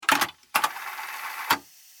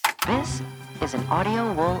This is an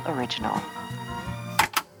Audio Wool original.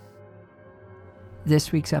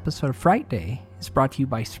 This week's episode of Fright Day is brought to you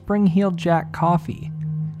by Spring Heel Jack Coffee.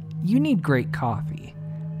 You need great coffee.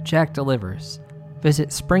 Jack delivers. Visit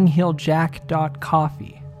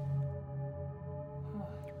springheeljack.coffee.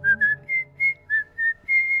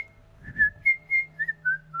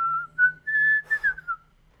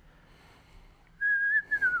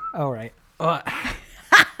 All right. I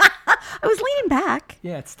was leaning back.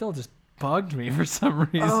 Yeah, it still just bugged me for some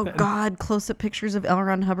reason. Oh, God. Close-up pictures of L.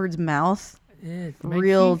 Ron Hubbard's mouth. It makes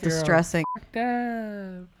Real me feel distressing. fucked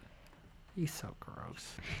up. He's so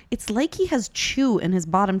gross. It's like he has chew in his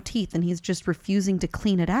bottom teeth and he's just refusing to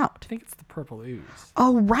clean it out. I think it's the purple ooze.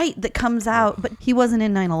 Oh, right. That comes out. But he wasn't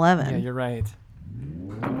in 9/11. Yeah, you're right.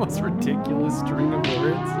 The most ridiculous string of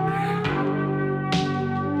words.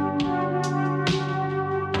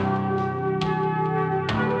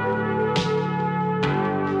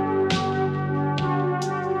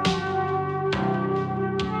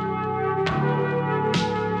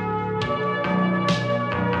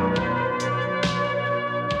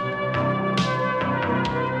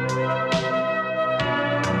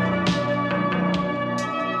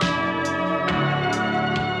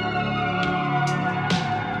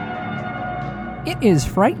 It is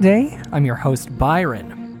Fright Day. I'm your host, Byron.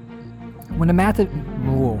 When a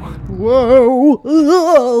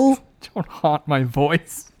Whoa. Don't haunt my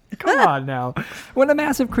voice. Come on now. When a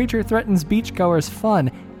massive creature threatens beachgoers' fun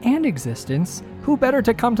and existence, who better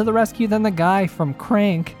to come to the rescue than the guy from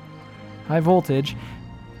Crank? High Voltage.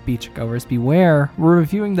 Beachgoers beware. We're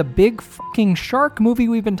reviewing the big fucking shark movie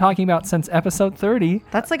we've been talking about since episode 30.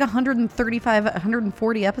 That's like 135,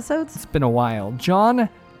 140 episodes? It's been a while. John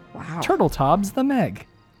Wow. Turtletob's The Meg.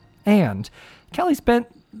 And Kelly spent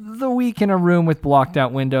the week in a room with blocked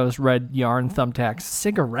out windows, red yarn thumbtacks,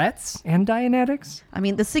 cigarettes, and Dianetics. I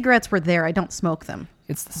mean, the cigarettes were there. I don't smoke them.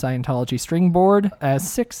 It's the Scientology String Board.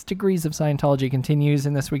 As 6 Degrees of Scientology continues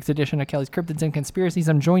in this week's edition of Kelly's Cryptids and Conspiracies,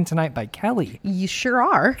 I'm joined tonight by Kelly You sure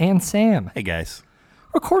are. and Sam. Hey, guys.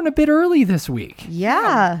 Recording a bit early this week.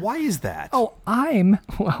 Yeah. Why is that? Oh,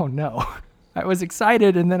 no. I was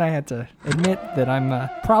excited, and then I had to admit that I'm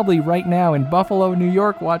probably right now in Buffalo, New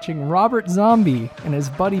York, watching Robert Zombie and his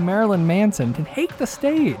buddy Marilyn Manson take the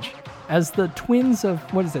stage as the twins of,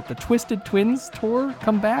 the Twisted Twins tour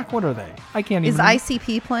come back? What are they? I can't even... Is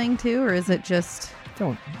ICP playing too, or is it just...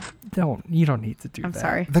 You don't need to do that. I'm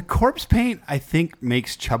sorry. The corpse paint, I think,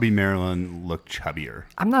 makes chubby Marilyn look chubbier.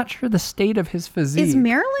 I'm not sure the state of his physique. Is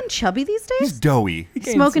Marilyn chubby these He's days? doughy.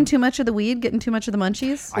 Smoking too much of the weed, getting too much of the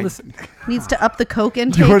munchies? Listen, Needs to up the coke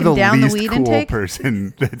intake You're the and down the least weed cool intake?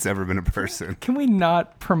 person that's ever been a person. can we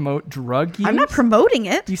not promote drug use? I'm not promoting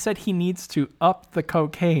it. You said he needs to up the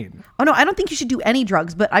cocaine. Oh, no, I don't think you should do any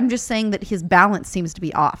drugs, but I'm just saying that his balance seems to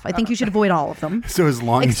be off. I think you should avoid all of them. So as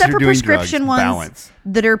long Except as for you're doing prescription drugs, ones balance.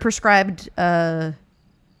 that are prescribed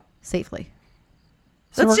safely.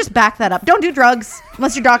 So Let's we're- just back that up. Don't do drugs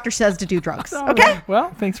unless your doctor says to do drugs. Okay? Well,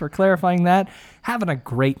 thanks for clarifying that. Having a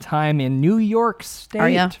great time in New York Are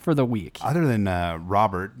ya? State for the week. Other than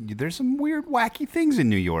Robert, there's some weird, wacky things in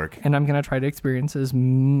New York. And I'm going to try to experience as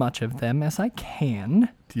much of them as I can.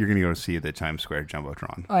 You're going to go see the Times Square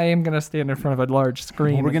Jumbotron. I am going to stand in front of a large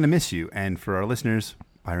screen. Well, we're going to miss you. And for our listeners,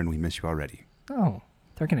 Byron, we miss you already. Oh,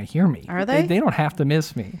 they're going to hear me. Are they? They don't have to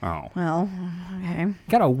miss me. Oh. Well, okay.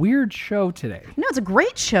 Got a weird show today. No, it's a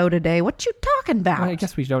great show today. What you talking about? I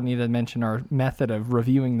guess we don't need to mention our method of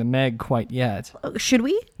reviewing the Meg quite yet. Should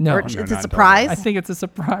we? No. Or No, it's not a at surprise? I think it's a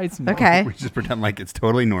surprise. now. Okay. We just pretend like it's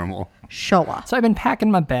totally normal. Show us. So I've been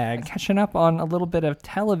packing my bag, catching up on a little bit of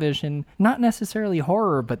television, not necessarily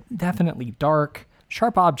horror, but definitely dark.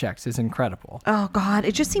 Sharp Objects is incredible. Oh, God.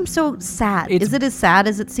 It just seems so sad. It's- Is it as sad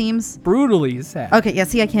as it seems? Brutally sad. Okay, yeah,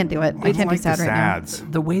 see, I can't do it. I can't like do sad the right now. sads.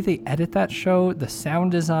 The way they edit that show, the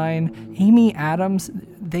sound design, Amy Adams,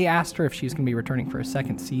 they asked her if she's going to be returning for a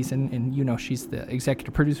second season, and she's the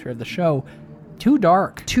executive producer of the show. Too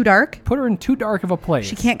dark. Too dark? Put her in too dark of a place.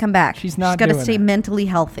 She can't come back. She's not She's got to doing stay it. mentally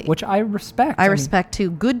healthy. Which I respect. I mean, respect, too.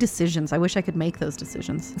 Good decisions. I wish I could make those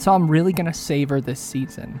decisions. So I'm really going to savor this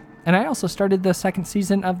season. And I also started the second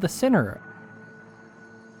season of The Sinner.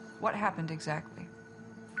 What happened exactly?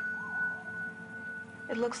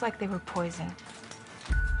 It looks like they were poisoned.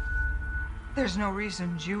 There's no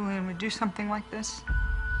reason Julian would do something like this.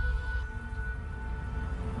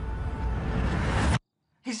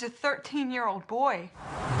 He's a 13-year-old boy.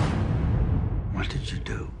 What did you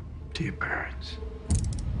do to your parents?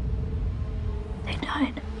 They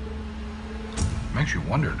died. Makes you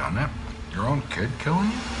wonder, doesn't it? Your own kid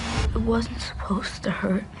killing you? It wasn't supposed to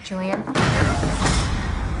hurt. Julian?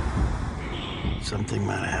 It's something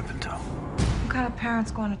might have happened to him. What kind of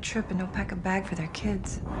parents go on a trip and don't pack a bag for their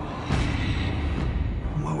kids?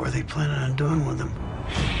 What were they planning on doing with him?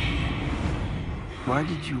 Why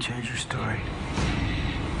did you change your story?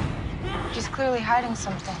 He's clearly hiding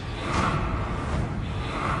something.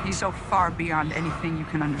 He's so far beyond anything you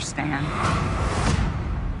can understand.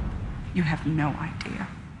 You have no idea.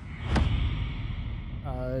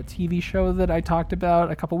 A TV show that I talked about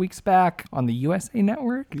a couple weeks back on the USA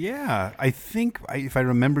Network. Yeah, I think, if I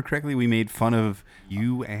remember correctly, we made fun of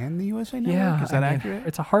you and the USA Network. Yeah, Is that I mean, accurate?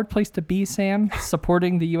 It's a hard place to be, Sam,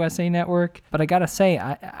 supporting the USA Network. But I gotta say,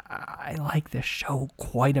 I like this show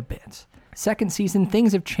quite a bit. Second season,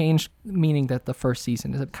 things have changed, meaning that the first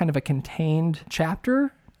season is a kind of a contained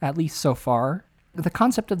chapter, at least so far. The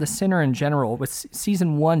concept of the sinner in general, with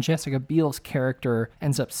season 1, Jessica Biel's character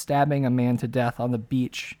ends up stabbing a man to death on the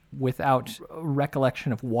beach without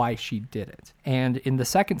recollection of why she did it. And in the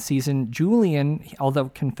second season, Julian, although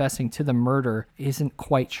confessing to the murder, isn't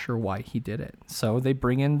quite sure why he did it. So they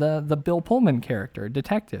bring in the Bill Pullman character,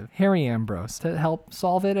 detective, Harry Ambrose, to help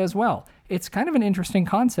solve it as well. It's kind of an interesting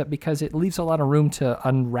concept because it leaves a lot of room to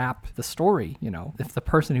unwrap the story. You know, if the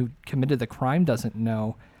person who committed the crime doesn't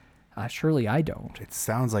know, surely I don't. It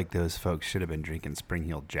sounds like those folks should have been drinking Spring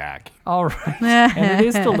Heel Jack. All right. And it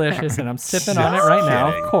is delicious, and I'm sipping on it right now,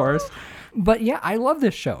 kidding. of course. But yeah, I love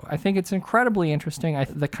this show. I think it's incredibly interesting.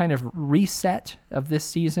 The kind of reset of this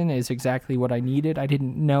season is exactly what I needed. I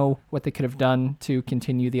didn't know what they could have done to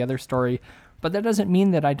continue the other story. But that doesn't mean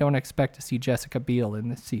that I don't expect to see Jessica Biel in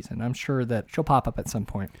this season. I'm sure that she'll pop up at some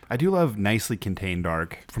point. I do love nicely contained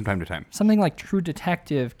arc from time to time. Something like True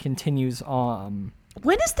Detective continues on.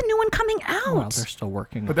 When is the new one coming out? Well, they're still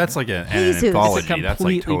working on But that's it. like an Jesus. anthology. It's a That's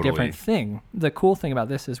completely like totally different thing. The cool thing about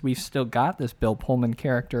this is we've still got this Bill Pullman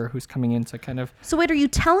character who's coming in to kind of... So wait, are you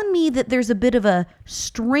telling me that there's a bit of a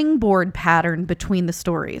stringboard pattern between the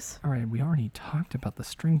stories? All right, we already talked about the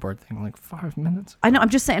stringboard thing like 5 minutes. I know, I'm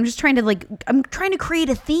just saying, I'm trying to create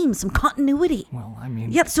a theme, some continuity. Well, I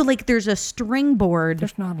mean... Yeah, so like there's a stringboard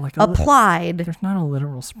There's not like applied. There's not a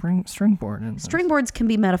literal stringboard in this. Stringboards can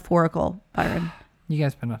be metaphorical, Byron. You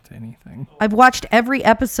guys been up to anything? I've watched every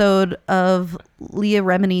episode of Leah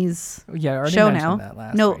Remini's Yeah, I already show mentioned now. that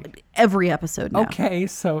last No, week. every episode now. Okay,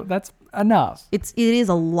 so that's enough. It is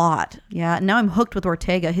a lot. Yeah. Now I'm hooked with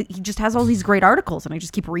Ortega. He just has all these great articles, and I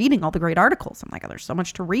just keep reading all the great articles. I'm like, oh, there's so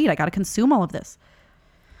much to read. I got to consume all of this.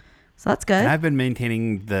 So that's good. And I've been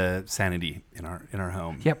maintaining the sanity in our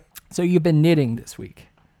home. Yep. So you've been knitting this week.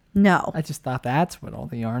 No. I just thought that's what all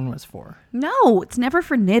the yarn was for. No, it's never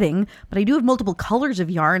for knitting, but I do have multiple colors of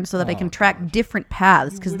yarn so that I can track different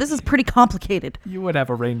paths, because this is pretty complicated. You would have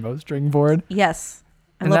a rainbow string board. Yes.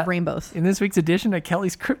 I And love that- rainbows. In this week's edition of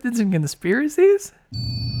Kelly's Cryptids and Conspiracies.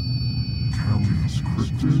 Kelly's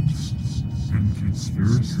Cryptids and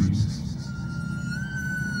Conspiracies.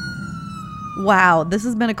 Wow, this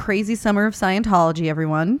has been a crazy summer of Scientology,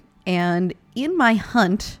 everyone. And in my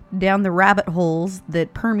hunt down the rabbit holes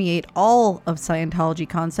that permeate all of Scientology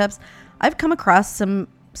concepts, I've come across some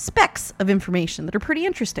specks of information that are pretty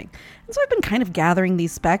interesting. And so I've been kind of gathering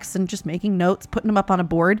these specks and just making notes, putting them up on a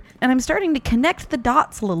board, and I'm starting to connect the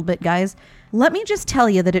dots a little bit, guys. Let me just tell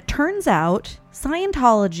you that it turns out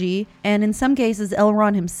Scientology, and in some cases L.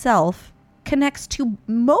 himself, connects to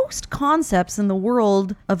most concepts in the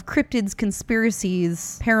world of cryptids,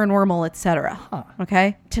 conspiracies, paranormal, etc.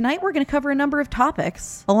 Okay? Tonight we're going to cover a number of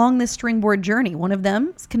topics along this stringboard journey. One of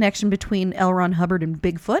them is connection between L. Ron Hubbard and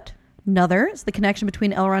Bigfoot. Another is the connection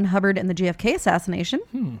between L. Ron Hubbard and the JFK assassination.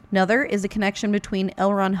 Another is a connection between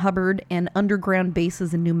L. Ron Hubbard and underground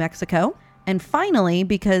bases in New Mexico. And finally,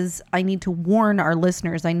 because I need to warn our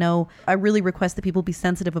listeners, I know I really request that people be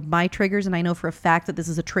sensitive of my triggers, and I know for a fact that this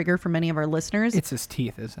is a trigger for many of our listeners. It's his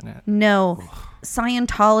teeth, isn't it? No.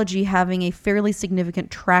 Scientology having a fairly significant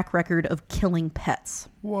track record of killing pets.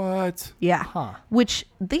 What? Yeah. Huh. Which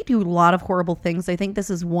they do a lot of horrible things. I think this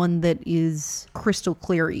is one that is crystal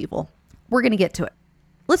clear evil. We're going to get to it.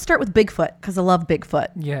 Let's start with Bigfoot, because I love Bigfoot.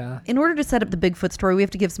 Yeah. In order to set up the Bigfoot story, we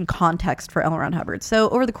have to give some context for L. Ron Hubbard. So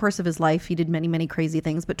over the course of his life, he did many, many crazy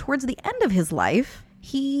things. But towards the end of his life,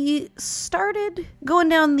 he started going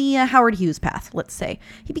down the Howard Hughes path, let's say.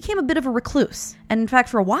 He became a bit of a recluse. And in fact,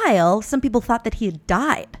 for a while, some people thought that he had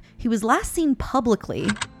died. He was last seen publicly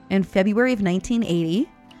in February of 1980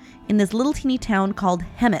 in this little teeny town called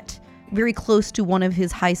Hemet, very close to one of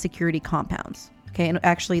his high security compounds. Okay, and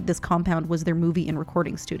actually this compound was their movie and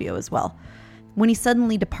recording studio as well. When he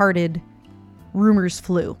suddenly departed, rumors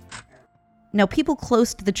flew. Now, people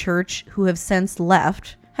close to the church who have since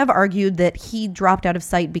left have argued that he dropped out of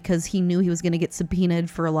sight because he knew he was going to get subpoenaed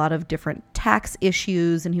for a lot of different tax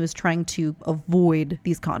issues, and he was trying to avoid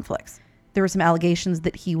these conflicts. There were some allegations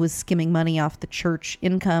that he was skimming money off the church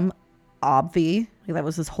income. Obvi. That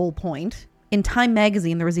was his whole point. In Time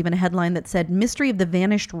magazine, there was even a headline that said, Mystery of the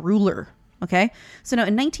Vanished Ruler. Okay? So now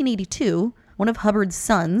in 1982, one of Hubbard's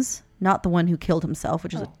sons, not the one who killed himself,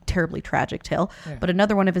 which is a terribly tragic tale, but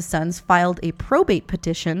another one of his sons filed a probate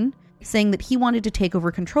petition saying that he wanted to take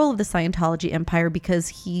over control of the Scientology empire because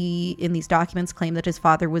he, in these documents, claimed that his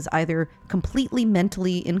father was either completely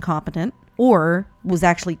mentally incompetent or was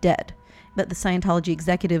actually dead, that the Scientology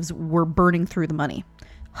executives were burning through the money.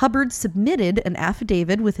 Hubbard submitted an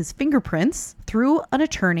affidavit with his fingerprints through an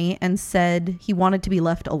attorney and said he wanted to be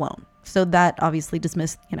left alone. So that obviously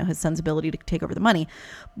dismissed, his son's ability to take over the money.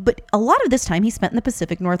 But a lot of this time he spent in the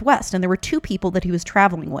Pacific Northwest, and there were 2 people that he was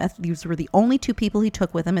traveling with. These were the only 2 people he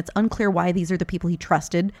took with him. It's unclear why these are the people he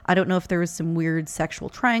trusted. I don't know if there was some weird sexual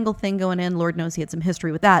triangle thing going in. Lord knows he had some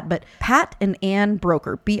history with that. But Pat and Ann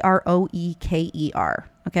Broeker, Broeker.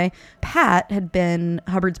 Okay. Pat had been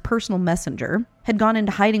Hubbard's personal messenger, had gone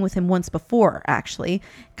into hiding with him once before, actually,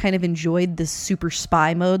 kind of enjoyed this super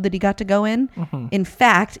spy mode that he got to go in. Mm-hmm. In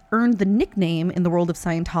fact, earned the nickname in the world of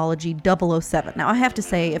Scientology 007. Now, I have to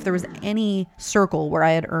say, if there was any circle where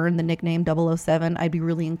I had earned the nickname 007, I'd be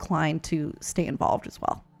really inclined to stay involved as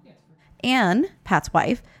well. Anne, Pat's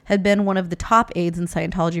wife, had been one of the top aides in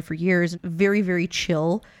Scientology for years, very, very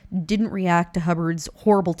chill, didn't react to Hubbard's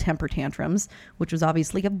horrible temper tantrums, which was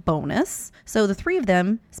obviously a bonus. So the 3 of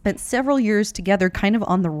them spent several years together kind of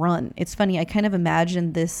on the run. It's funny, I kind of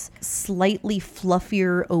imagined this slightly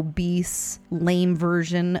fluffier, obese, lame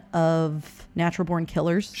version of Natural Born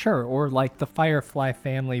Killers. Sure, or like the Firefly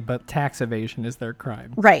family, but tax evasion is their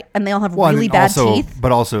crime. Right, and they all have really bad teeth.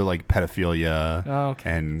 But also like pedophilia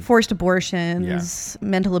and forced abortions,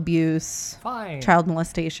 mental abuse, child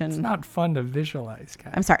molestation. It's not fun to visualize,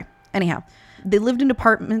 guys. I'm sorry. Anyhow, they lived in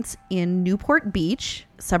apartments in Newport Beach,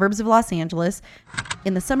 suburbs of Los Angeles.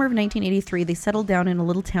 In the summer of 1983, they settled down in a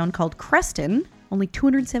little town called Creston. Only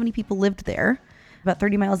 270 people lived there, about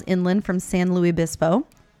 30 miles inland from San Luis Obispo.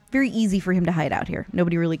 Very easy for him to hide out here.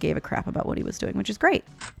 Nobody really gave a crap about what he was doing, which is great.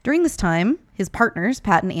 During this time, his partners,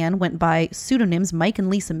 Pat and Ann, went by pseudonyms Mike and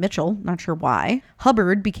Lisa Mitchell, not sure why.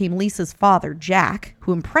 Hubbard became Lisa's father, Jack,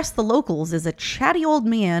 who impressed the locals as a chatty old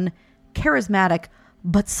man, charismatic,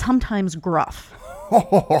 but sometimes gruff.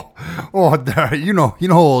 There, you know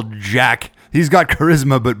old Jack. He's got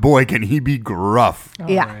charisma, but boy, can he be gruff.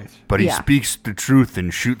 Yeah. Right. But he speaks the truth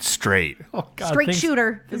and shoots straight. Oh, God, straight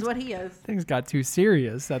shooter is what he is. Things got too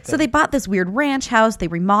serious. So they bought this weird ranch house. They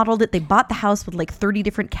remodeled it. They bought the house with like 30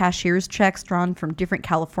 different cashier's checks drawn from different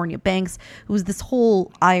California banks. It was this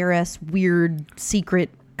whole IRS weird secret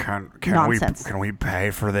nonsense. Can we pay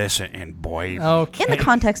for this? And boy, okay. In the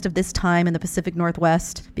context of this time in the Pacific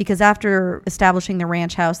Northwest, because after establishing the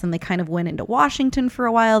ranch house, then they kind of went into Washington for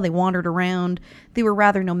a while. They wandered around. They were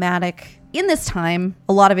rather nomadic. In this time,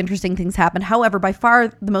 a lot of interesting things happened. However, by far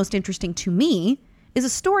the most interesting to me is a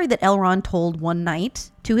story that L. Ron told one night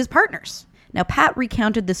to his partners. Now, Pat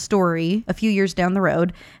recounted this story a few years down the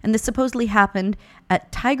road, and this supposedly happened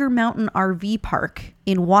at Tiger Mountain RV Park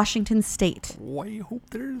in Washington State. I hope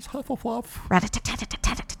there's Hufflepuff.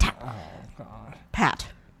 Oh, God. Pat,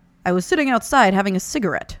 I was sitting outside having a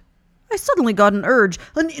cigarette. I suddenly got an urge,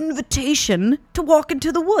 an invitation to walk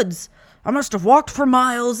into the woods. I must have walked for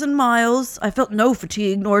miles and miles. I felt no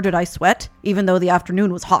fatigue, nor did I sweat, even though the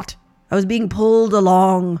afternoon was hot. I was being pulled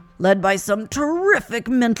along, led by some terrific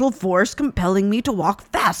mental force compelling me to walk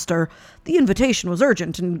faster. The invitation was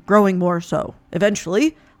urgent and growing more so.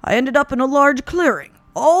 Eventually, I ended up in a large clearing.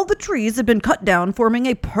 All the trees had been cut down, forming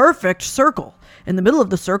a perfect circle. In the middle of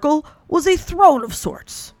the circle was a throne of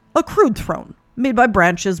sorts. A crude throne, made by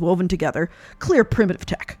branches woven together. Clear primitive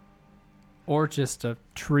tech. Or just a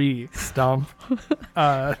tree stump.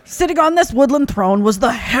 Sitting on this woodland throne was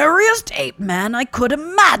the hairiest ape man I could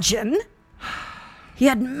imagine. He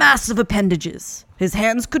had massive appendages. His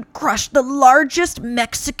hands could crush the largest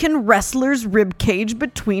Mexican wrestler's rib cage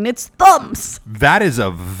between its thumbs. That is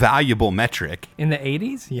a valuable metric. In the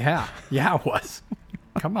 80s? Yeah. Yeah, it was.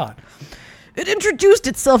 Come on. It introduced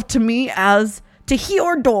itself to me as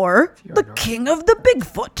Tehiordor, the king of the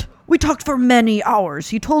Bigfoot. We talked for many hours.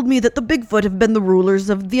 He told me that the Bigfoot have been the rulers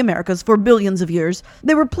of the Americas for billions of years.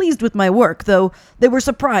 They were pleased with my work, though they were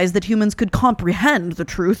surprised that humans could comprehend the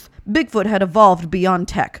truth. Bigfoot had evolved beyond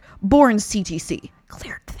tech, born CTC.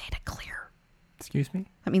 Cleared theta clear. Excuse me?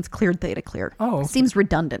 That means cleared theta clear. Oh, okay. Seems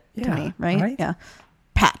redundant to me, right? Yeah.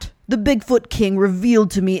 Pat, the Bigfoot king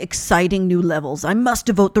revealed to me exciting new levels. I must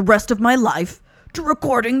devote the rest of my life to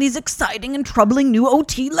recording these exciting and troubling new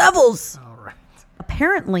OT levels. All right.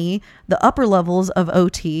 Apparently, the upper levels of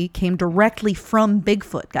OT came directly from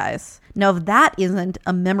Bigfoot, guys. Now, if that isn't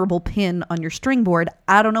a memorable pin on your string board,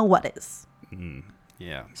 I don't know what is.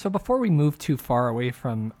 Yeah. So before we move too far away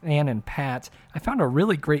from Ann and Pat, I found a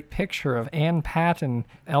really great picture of Ann, Pat, and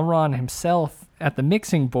L. Ron himself at the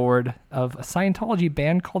mixing board of a Scientology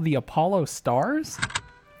band called the Apollo Stars.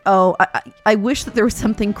 Oh, I wish that there was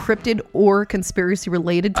something cryptid or conspiracy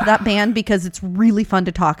related to that band because it's really fun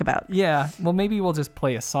to talk about. Yeah, well, maybe we'll just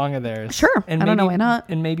play a song of theirs. Sure, and I don't know why not.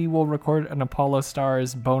 And maybe we'll record an Apollo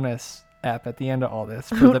Stars bonus app at the end of all this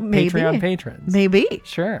for the Maybe. Patreon patrons. Maybe.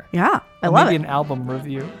 Sure. Yeah, I Or love maybe it. an album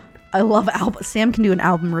review. I love album. Sam can do an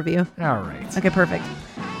album review. All right. Okay, perfect.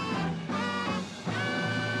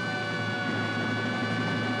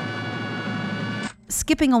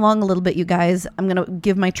 Skipping along a little bit, you guys, I'm going to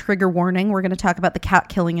give my trigger warning. We're going to talk about the cat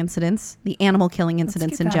killing incidents, the animal killing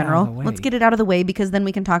incidents get in that out general. of the way. Let's get it out of the way because then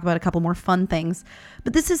we can talk about a couple more fun things.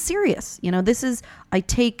 But this is serious. You know, I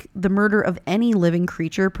take the murder of any living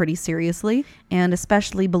creature pretty seriously, and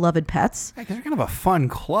especially beloved pets. Because you're kind of a fun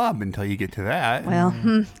club until you get to that.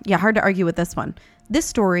 Well, yeah, hard to argue with this one. This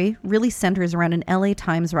story really centers around an LA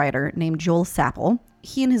Times writer named Joel Sapple.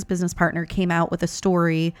 He and his business partner came out with a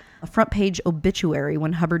story, a front page obituary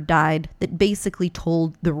when Hubbard died that basically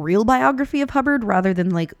told the real biography of Hubbard rather than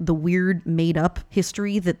like the weird made up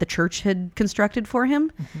history that the church had constructed for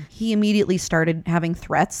him. He immediately started having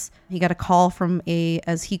threats. He got a call from a,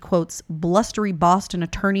 as he quotes, blustery Boston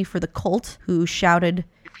attorney for the cult who shouted,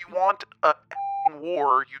 "If you want a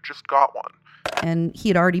war, you just got one." And he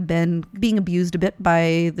had already been being abused a bit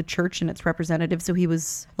by the church and its representatives, so he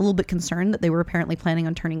was a little bit concerned that they were apparently planning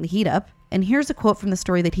on turning the heat up. And here's a quote from the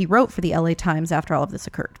story that he wrote for the LA Times after all of this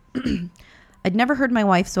occurred. "I'd never heard my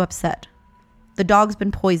wife so upset. The dog's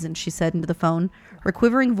been poisoned," she said into the phone. Her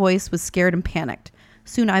quivering voice was scared and panicked.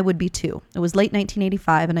 Soon I would be too. It was late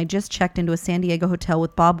 1985, and I just checked into a San Diego hotel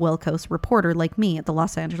with Bob Welkos, reporter like me at the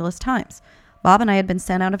Los Angeles Times. Bob and I had been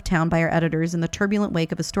sent out of town by our editors in the turbulent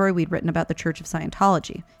wake of a story we'd written about the Church of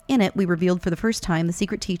Scientology. In it, we revealed for the first time the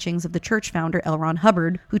secret teachings of the church founder L. Ron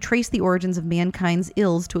Hubbard, who traced the origins of mankind's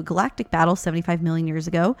ills to a galactic battle 75 million years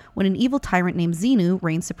ago when an evil tyrant named Xenu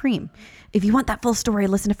reigned supreme. If you want that full story,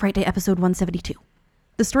 listen to Fright Day episode 172.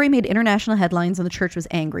 The story made international headlines and the church was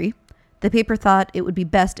angry. The paper thought it would be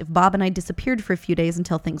best if Bob and I disappeared for a few days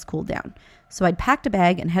until things cooled down. So I'd packed a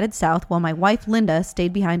bag and headed south while my wife, Linda,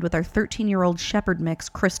 stayed behind with our 13-year-old shepherd mix,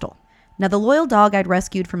 Crystal. Now, the loyal dog I'd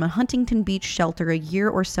rescued from a Huntington Beach shelter a year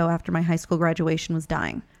or so after my high school graduation was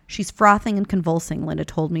dying. She's frothing and convulsing, Linda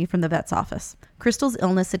told me from the vet's office. Crystal's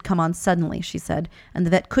illness had come on suddenly, she said, and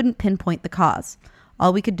the vet couldn't pinpoint the cause.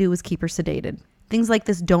 All we could do was keep her sedated. Things like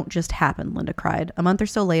this don't just happen, Linda cried. A month or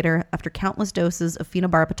so later, after countless doses of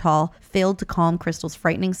phenobarbital failed to calm Crystal's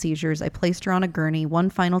frightening seizures, I placed her on a gurney one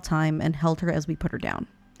final time and held her as we put her down.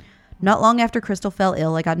 Not long after Crystal fell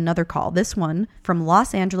ill, I got another call, this one from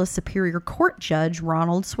Los Angeles Superior Court Judge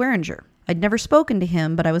Ronald Swearinger. I'd never spoken to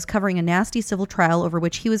him, but I was covering a nasty civil trial over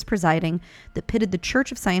which he was presiding that pitted the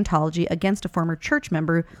Church of Scientology against a former church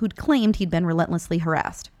member who'd claimed he'd been relentlessly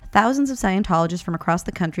harassed. Thousands of Scientologists from across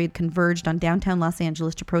the country had converged on downtown Los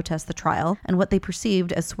Angeles to protest the trial and what they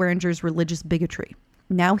perceived as Swearinger's religious bigotry.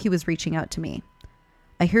 Now he was reaching out to me.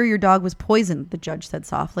 "I hear your dog was poisoned," the judge said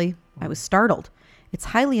softly. I was startled. It's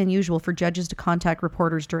highly unusual for judges to contact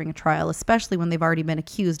reporters during a trial, especially when they've already been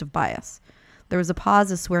accused of bias. There was a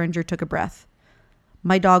pause as Swearinger took a breath.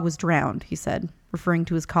 "My dog was drowned," he said, referring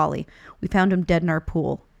to his collie. "We found him dead in our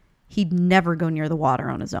pool. He'd never go near the water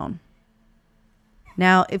on his own."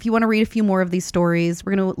 Now, if you want to read a few more of these stories,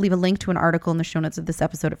 we're going to leave a link to an article in the show notes of this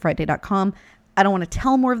episode at frightday.com. I don't want to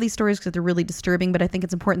tell more of these stories because they're really disturbing, but I think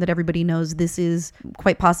it's important that everybody knows this is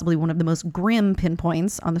quite possibly one of the most grim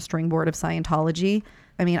pinpoints on the string board of Scientology.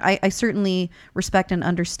 I mean, I certainly respect and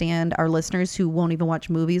understand our listeners who won't even watch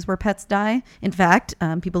movies where pets die. In fact,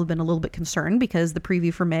 people have been a little bit concerned because the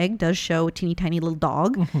preview for Meg does show a teeny tiny little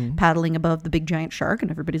dog paddling above the big giant shark, and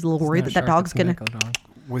everybody's a little worried that dog's going to...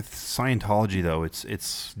 With Scientology, though,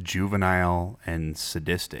 it's juvenile and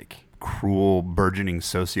sadistic, cruel, burgeoning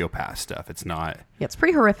sociopath stuff. It's not... Yeah, it's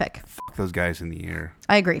pretty horrific. Fuck those guys in the ear.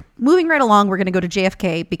 I agree. Moving right along, we're going to go to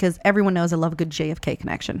JFK because everyone knows I love a good JFK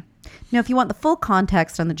connection. Now, if you want the full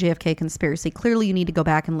context on the JFK conspiracy, clearly you need to go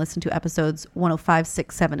back and listen to episodes 105,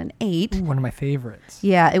 6, 7, and 8. Ooh, one of my favorites.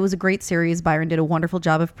 Yeah, it was a great series. Byron did a wonderful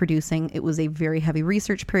job of producing. It was a very heavy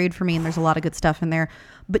research period for me, and there's a lot of good stuff in there.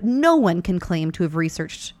 But no one can claim to have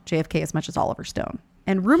researched JFK as much as Oliver Stone.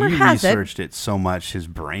 And rumor has it... He researched it so much his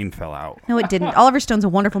brain fell out. No, it didn't. Oliver Stone's a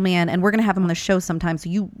wonderful man, and we're going to have him on the show sometime, so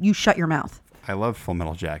you shut your mouth. I love Full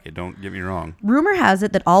Metal Jacket. Don't get me wrong. Rumor has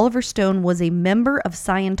it that Oliver Stone was a member of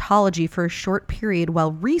Scientology for a short period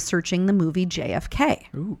while researching the movie JFK.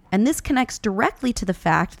 Ooh. And this connects directly to the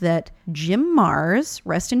fact that Jim Marrs,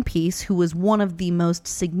 rest in peace, who was one of the most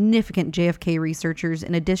significant JFK researchers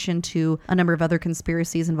in addition to a number of other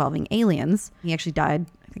conspiracies involving aliens. He actually died,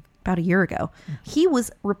 I think, about a year ago. He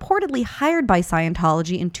was reportedly hired by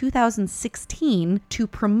Scientology in 2016 to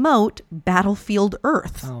promote Battlefield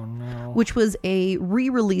Earth, which was a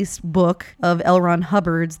re-released book of L. Ron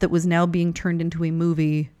Hubbard's that was now being turned into a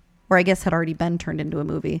movie, or I guess had already been turned into a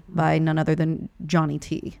movie by none other than Johnny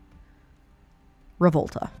T.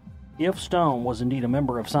 Revolta. If Stone was indeed a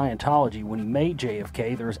member of Scientology when he made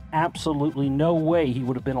JFK, there is absolutely no way he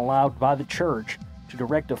would have been allowed by the church to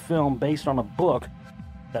direct a film based on a book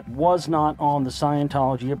that was not on the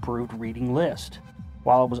Scientology-approved reading list.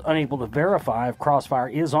 While I was unable to verify if Crossfire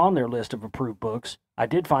is on their list of approved books, I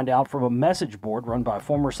did find out from a message board run by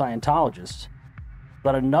former Scientologists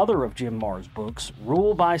that another of Jim Marrs' books,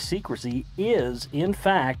 Rule by Secrecy, is, in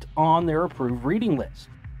fact, on their approved reading list.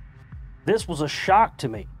 This was a shock to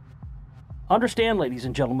me. Understand, ladies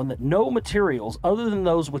and gentlemen, that no materials other than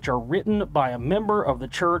those which are written by a member of the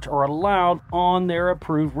church are allowed on their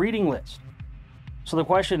approved reading list. So the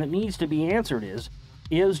question that needs to be answered is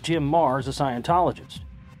Jim Marrs a Scientologist?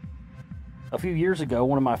 A few years ago,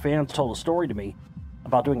 one of my fans told a story to me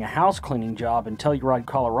about doing a house cleaning job in Telluride,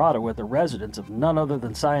 Colorado at the residence of none other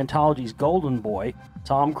than Scientology's golden boy,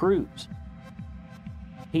 Tom Cruise.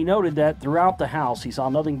 He noted that throughout the house he saw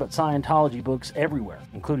nothing but Scientology books everywhere,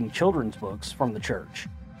 including children's books from the church.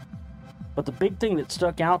 But the big thing that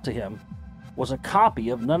stuck out to him was a copy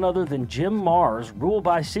of none other than Jim Marrs' Rule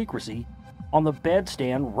by Secrecy on the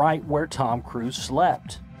bedstand right where Tom Cruise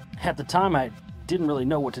slept. At the time, I didn't really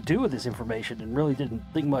know what to do with this information and really didn't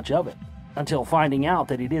think much of it, until finding out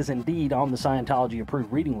that it is indeed on the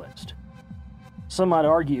Scientology-approved reading list. Some might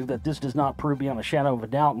argue that this does not prove beyond a shadow of a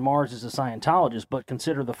doubt Marrs is a Scientologist, but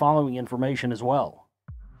consider the following information as well.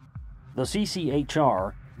 The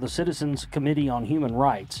CCHR, the Citizens Committee on Human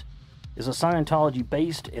Rights, is a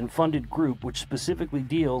Scientology-based and funded group which specifically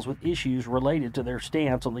deals with issues related to their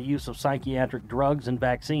stance on the use of psychiatric drugs and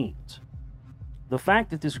vaccines. The fact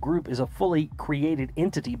that this group is a fully created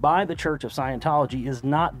entity by the Church of Scientology is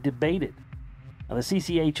not debated. Now, the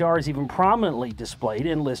CCHR is even prominently displayed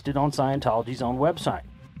and listed on Scientology's own website.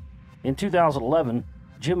 In 2011,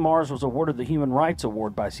 Jim Marrs was awarded the Human Rights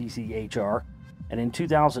Award by CCHR, and in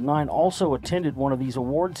 2009 also attended one of these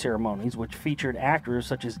award ceremonies which featured actors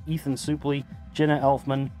such as Ethan Suplee, Jenna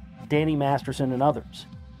Elfman, Danny Masterson, and others.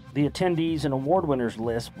 The attendees and award winners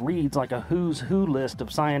list reads like a who's who list of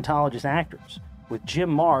Scientologist actors, with Jim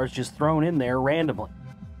Marrs just thrown in there randomly.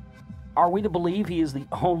 Are we to believe he is the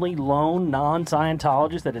only lone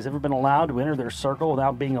non-Scientologist that has ever been allowed to enter their circle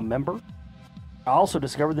without being a member? I also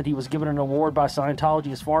discovered that he was given an award by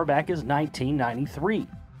Scientology as far back as 1993.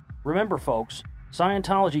 Remember, folks,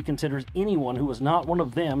 Scientology considers anyone who is not one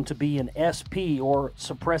of them to be an SP or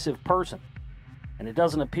suppressive person, and it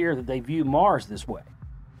doesn't appear that they view Marrs this way.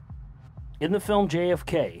 In the film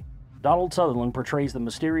JFK, Donald Sutherland portrays the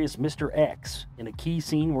mysterious Mr. X in a key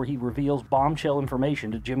scene where he reveals bombshell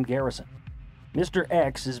information to Jim Garrison. Mr.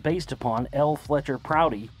 X is based upon L. Fletcher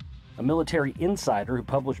Prouty, a military insider who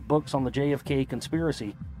published books on the JFK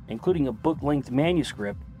conspiracy, including a book-length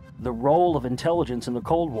manuscript, The Role of Intelligence in the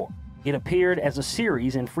Cold War. It appeared as a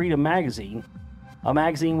series in Freedom Magazine, a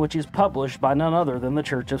magazine which is published by none other than the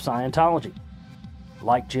Church of Scientology.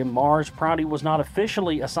 Like Jim Marrs, Prouty was not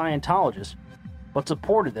officially a Scientologist, but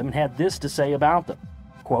supported them and had this to say about them,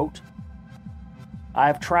 quote, "I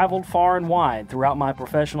have traveled far and wide throughout my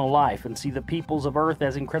professional life and see the peoples of Earth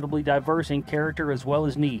as incredibly diverse in character as well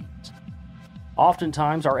as needs.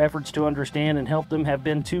 Oftentimes our efforts to understand and help them have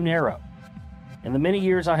been too narrow. In the many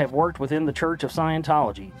years I have worked within the Church of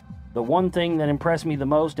Scientology, the one thing that impressed me the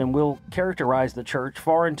most and will characterize the Church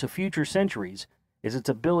far into future centuries is its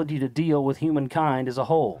ability to deal with humankind as a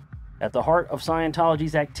whole. At the heart of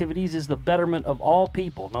Scientology's activities is the betterment of all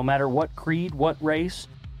people, no matter what creed, what race,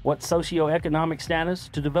 what socioeconomic status,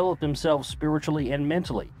 to develop themselves spiritually and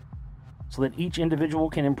mentally, so that each individual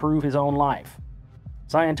can improve his own life.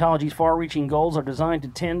 Scientology's far-reaching goals are designed to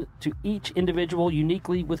tend to each individual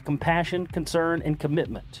uniquely with compassion, concern, and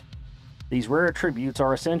commitment. These rare attributes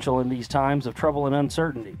are essential in these times of trouble and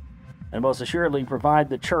uncertainty, and most assuredly provide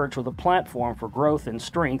the Church with a platform for growth and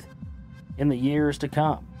strength in the years to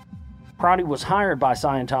come." Prouty was hired by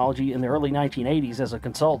Scientology in the early 1980s as a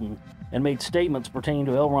consultant and made statements pertaining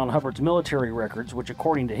to L. Ron Hubbard's military records, which,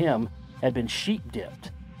 according to him, had been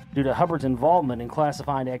sheep-dipped due to Hubbard's involvement in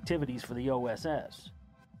classified activities for the OSS.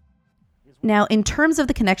 His Now, in terms of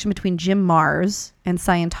the connection between Jim Marrs and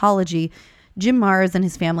Scientology, Jim Marrs and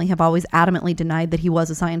his family have always adamantly denied that he was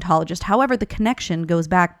a Scientologist. However, the connection goes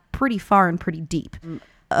back pretty far and pretty deep.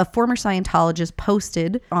 A former Scientologist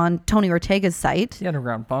posted on Tony Ortega's site. The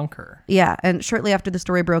Underground Bunker. Yeah, and shortly after the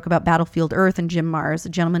story broke about Battlefield Earth and Jim Marrs, a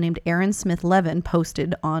gentleman named Aaron Smith Levin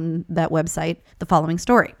posted on that website the following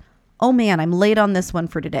story. Oh man, I'm late on this one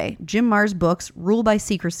for today. Jim Marrs' books, Rule by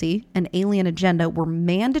Secrecy and Alien Agenda, were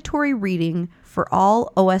mandatory reading for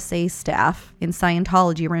all OSA staff in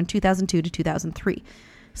Scientology around 2002 to 2003.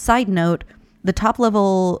 Side note, the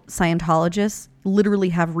top-level Scientologists literally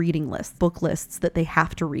have reading lists, book lists that they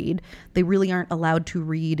have to read. They really aren't allowed to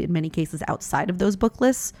read, in many cases, outside of those book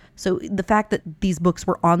lists. So the fact that these books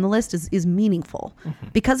were on the list is meaningful. Mm-hmm.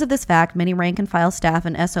 Because of this fact, many rank-and-file staff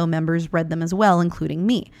and SO members read them as well, including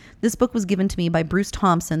me. This book was given to me by Bruce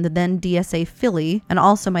Thompson, the then DSA Philly, and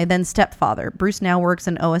also my then stepfather. Bruce now works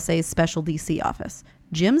in OSA's Special DC office.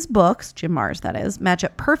 Jim's books, Jim Marrs that is, match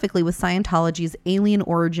up perfectly with Scientology's alien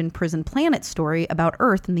origin prison planet story about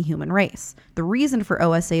Earth and the human race. The reason for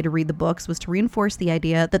OSA to read the books was to reinforce the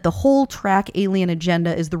idea that the whole track alien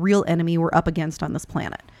agenda is the real enemy we're up against on this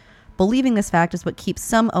planet. Believing this fact is what keeps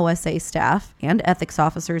some OSA staff and ethics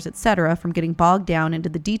officers, etc., from getting bogged down into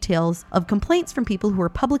the details of complaints from people who are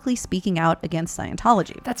publicly speaking out against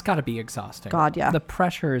Scientology. That's got to be exhausting. God, yeah. The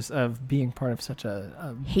pressures of being part of such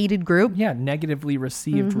a hated group. Yeah, negatively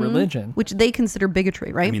received religion. Which they consider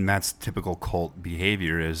bigotry, right? I mean, that's typical cult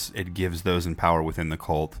behavior, is it gives those in power within the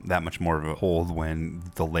cult that much more of a hold when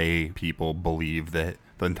the lay people believe that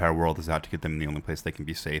the entire world is out to get them, and the only place they can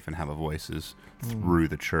be safe and have a voice is through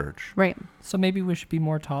the church. Right. So maybe we should be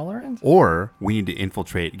more tolerant? Or we need to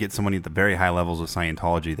infiltrate, get someone at the very high levels of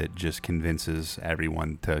Scientology that just convinces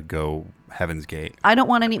everyone to go Heaven's Gate. I don't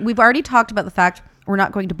want any... We've already talked about the fact we're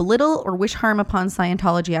not going to belittle or wish harm upon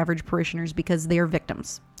Scientology average parishioners because they are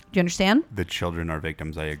victims. Do you understand? The children are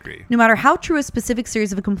victims, I agree. No matter how true a specific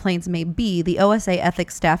series of complaints may be, the OSA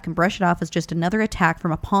ethics staff can brush it off as just another attack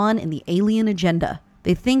from a pawn in the alien agenda.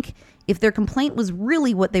 They think if their complaint was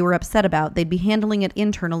really what they were upset about, they'd be handling it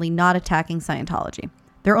internally, not attacking Scientology.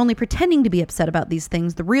 They're only pretending to be upset about these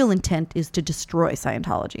things. The real intent is to destroy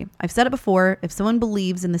Scientology. I've said it before, if someone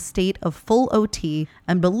believes in the state of full OT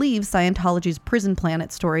and believes Scientology's prison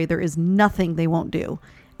planet story, there is nothing they won't do.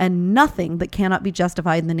 And nothing that cannot be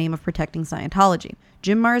justified in the name of protecting Scientology.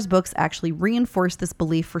 Jim Marrs' books actually reinforce this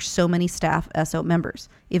belief for so many staff SO members.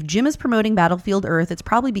 If Jim is promoting Battlefield Earth, it's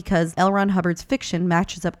probably because L. Ron Hubbard's fiction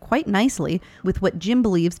matches up quite nicely with what Jim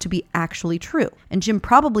believes to be actually true. And Jim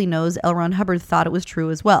probably knows L. Ron Hubbard thought it was true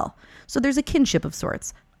as well. So there's a kinship of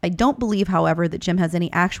sorts. I don't believe, however, that Jim has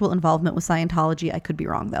any actual involvement with Scientology. I could be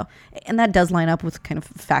wrong, though. And that does line up with kind of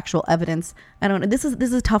factual evidence. I don't know. This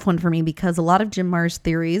is a tough one for me because a lot of Jim Marrs'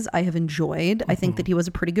 theories I have enjoyed. I think that he was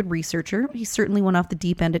a pretty good researcher. He certainly went off the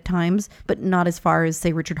deep end at times, but not as far as,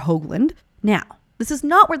 say, Richard Hoagland. Now, this is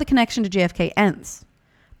not where the connection to JFK ends.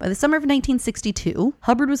 By the summer of 1962,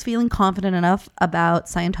 Hubbard was feeling confident enough about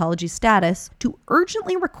Scientology's status to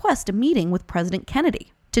urgently request a meeting with President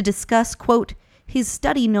Kennedy to discuss, quote, his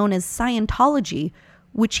study known as Scientology,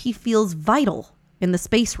 which he feels vital in the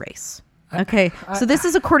space race. Okay, so this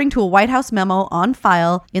is according to a White House memo on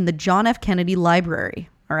file in the John F. Kennedy Library.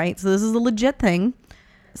 All right, so this is a legit thing.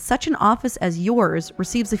 Such an office as yours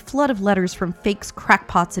receives a flood of letters from fakes,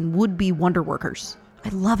 crackpots, and would-be wonder workers. I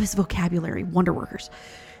love his vocabulary, wonder workers.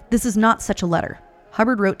 This is not such a letter.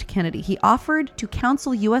 Hubbard wrote to Kennedy. He offered to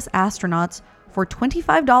counsel U.S. astronauts for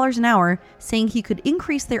 $25 an hour, saying he could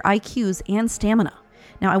increase their IQs and stamina.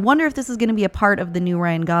 Now, I wonder if this is going to be a part of the new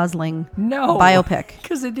Ryan Gosling biopic.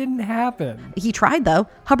 Because it didn't happen. He tried, though.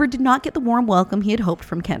 Hubbard did not get the warm welcome he had hoped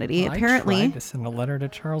from Kennedy. Well, apparently, I tried to send a letter to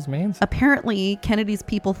Charles Manson. Apparently, Kennedy's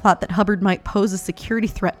people thought that Hubbard might pose a security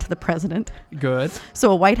threat to the president. Good.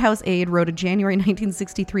 So a White House aide wrote a January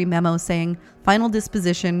 1963 memo saying, final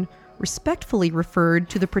disposition respectfully referred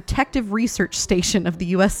to the Protective Research Station of the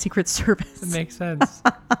U.S. Secret Service. It makes sense.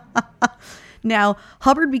 Now,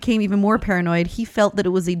 Hubbard became even more paranoid. He felt that it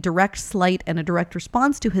was a direct slight and a direct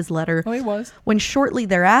response to his letter. Oh, he was. When shortly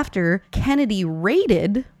thereafter, Kennedy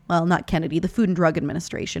raided, well, not Kennedy, the Food and Drug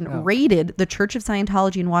Administration, raided the Church of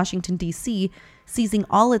Scientology in Washington, D.C., seizing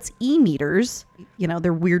all its e-meters, you know,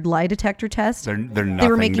 their weird lie detector tests. They're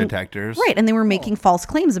nothing detectors. Right, and they were making false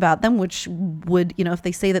claims about them, which would, you know, if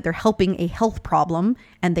they say that they're helping a health problem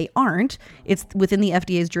and they aren't, it's within the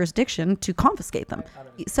FDA's jurisdiction to confiscate them.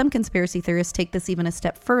 Some conspiracy theorists take this even a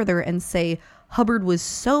step further and say Hubbard was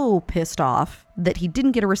so pissed off that he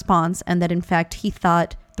didn't get a response and that, in fact, he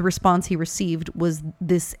thought the response he received was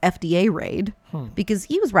this FDA raid because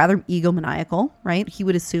he was rather egomaniacal, right? He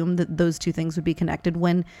would assume that those two things would be connected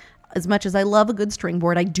when, as much as I love a good string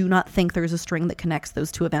board, I do not think there's a string that connects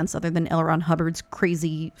those two events other than L. Ron Hubbard's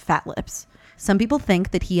crazy fat lips. Some people think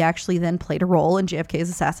that he actually then played a role in JFK's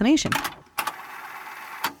assassination.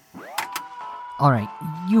 All right,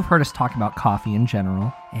 you've heard us talk about coffee in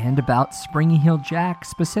general, and about Springy Hill Jack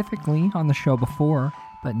specifically on the show before,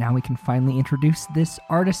 but now we can finally introduce this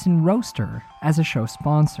artisan roaster as a show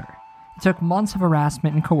sponsor. It took months of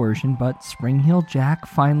harassment and coercion, but Spring Hill Jack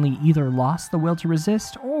finally either lost the will to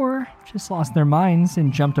resist or just lost their minds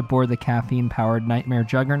and jumped aboard the caffeine-powered nightmare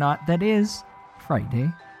juggernaut that is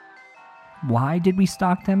Friday. Why did we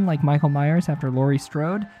stalk them like Michael Myers after Laurie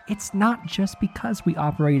Strode? It's not just because we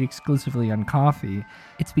operate exclusively on coffee.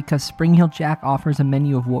 It's because Spring Hill Jack offers a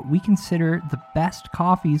menu of what we consider the best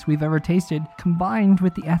coffees we've ever tasted, combined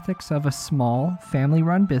with the ethics of a small,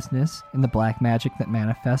 family-run business and the black magic that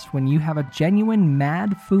manifests when you have a genuine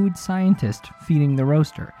mad food scientist feeding the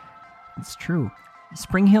roaster. It's true.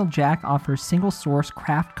 Spring Hill Jack offers single-source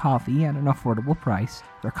craft coffee at an affordable price.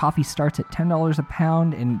 Their coffee starts at $10 a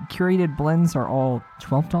pound, and curated blends are all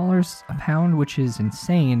 $12 a pound, which is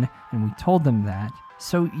insane, and we told them that.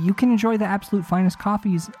 So you can enjoy the absolute finest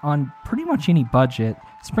coffees on pretty much any budget.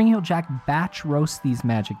 Spring Hill Jack batch roasts these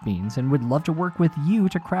magic beans and would love to work with you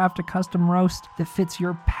to craft a custom roast that fits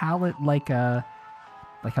your palate like a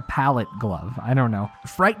palette glove. I don't know.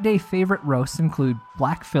 Fright Day favorite roasts include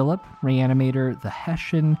Black Phillip, Reanimator, The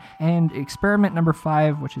Hessian, and Experiment Number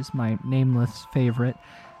 5, which is my nameless favorite.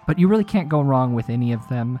 But you really can't go wrong with any of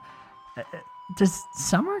them. Does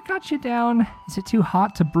summer got you down? Is it too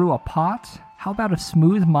hot to brew a pot? How about a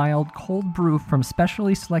smooth, mild, cold brew from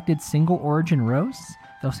specially selected single origin roasts?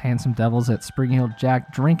 Those handsome devils at Spring Hill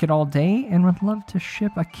Jack drink it all day and would love to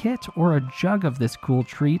ship a kit or a jug of this cool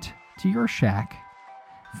treat to your shack.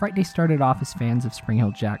 Fright Day started off as fans of Spring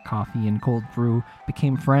Hill Jack coffee and cold brew,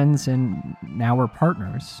 became friends, and now we're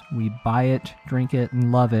partners. We buy it, drink it,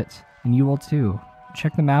 and love it, and you will too.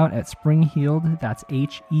 Check them out at Springheeled, that's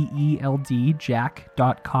HEELD,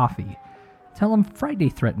 Jack.coffee. Tell them Fright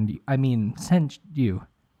Day sent you.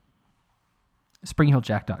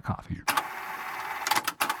 Springhilljack.coffee.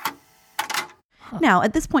 Now,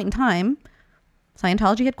 at this point in time,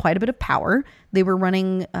 Scientology had quite a bit of power. They were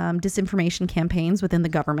running disinformation campaigns within the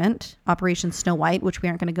government. Operation Snow White, which we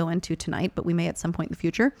aren't going to go into tonight, but we may at some point in the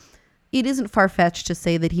future. It isn't far-fetched to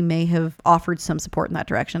say that he may have offered some support in that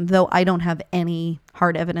direction, though I don't have any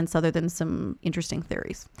hard evidence other than some interesting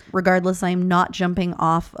theories. Regardless, I am not jumping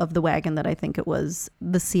off of the wagon that I think it was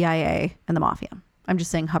the CIA and the Mafia. I'm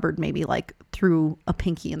just saying Hubbard maybe threw a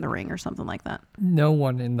pinky in the ring or something like that. No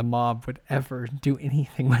one in the mob would ever do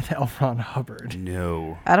anything with L. Ron Hubbard.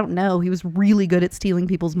 No. I don't know. He was really good at stealing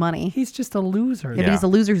people's money. He's just a loser. Yeah, but he's a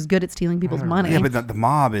loser who's good at stealing people's money. Yeah, but the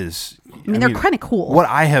mob is... I mean, they're kind of cool. What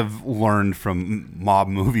I have learned from mob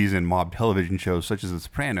movies and mob television shows such as The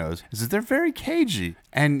Sopranos is that they're very cagey.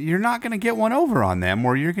 And you're not going to get one over on them,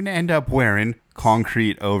 or you're going to end up wearing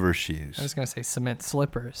concrete overshoes. I was going to say cement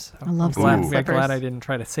slippers. I love cement slippers. I'm glad I didn't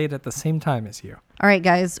try to say it at the same time as you. All right,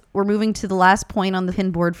 guys, we're moving to the last point on the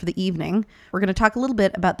pin board for the evening. We're going to talk a little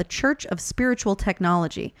bit about the Church of Spiritual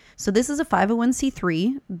Technology. So this is a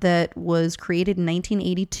 501c3 that was created in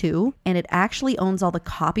 1982, and it actually owns all the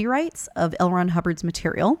copyrights of L. Ron Hubbard's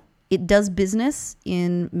material. It does business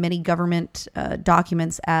in many government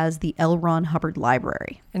documents as the L. Ron Hubbard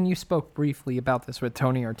Library. And you spoke briefly about this with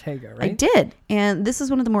Tony Ortega, right? I did. And this is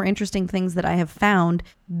one of the more interesting things that I have found.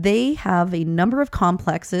 They have a number of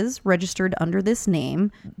complexes registered under this name.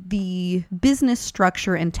 The business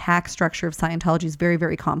structure and tax structure of Scientology is very,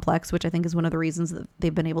 very complex, which I think is one of the reasons that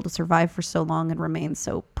they've been able to survive for so long and remain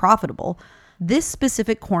so profitable. This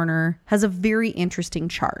specific corner has a very interesting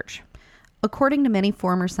charge. According to many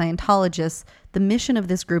former Scientologists, the mission of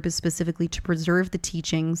this group is specifically to preserve the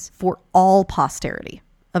teachings for all posterity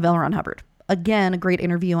of L. Ron Hubbard. Again, a great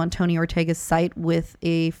interview on Tony Ortega's site with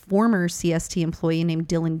a former CST employee named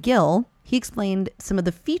Dylan Gill. He explained some of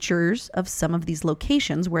the features of some of these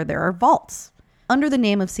locations where there are vaults. Under the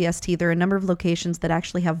name of CST, there are a number of locations that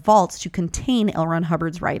actually have vaults to contain L. Ron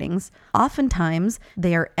Hubbard's writings. Oftentimes,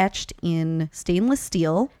 they are etched in stainless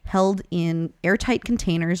steel, held in airtight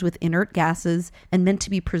containers with inert gases, and meant to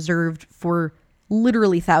be preserved for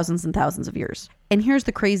literally thousands and thousands of years. And here's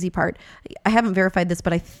the crazy part. I haven't verified this,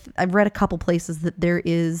 but I've read a couple places that there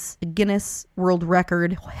is a Guinness World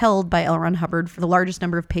Record held by L. Ron Hubbard for the largest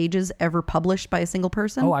number of pages ever published by a single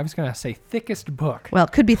person. Oh, I was going to say thickest book. Well,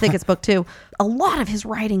 it could be thickest book too. A lot of his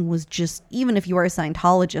writing was just, even if you are a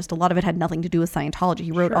Scientologist, a lot of it had nothing to do with Scientology.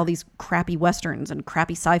 He wrote all these crappy Westerns and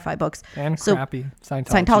crappy sci-fi books. And crappy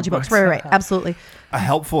Scientology books. Right, absolutely. A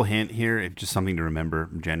helpful hint here, just something to remember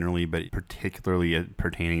generally, but particularly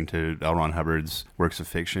pertaining to L. Ron Hubbard's works of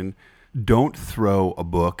fiction, don't throw a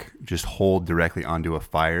book just whole directly onto a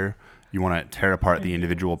fire. You want to tear apart the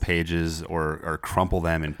individual pages or crumple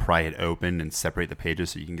them and pry it open and separate the pages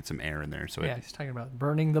so you can get some air in there. So he's talking about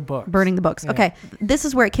burning the books. Burning the books. Yeah. Okay. This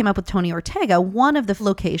is where it came up with Tony Ortega. One of the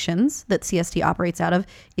locations that CST operates out of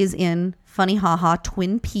is in Funny Haha,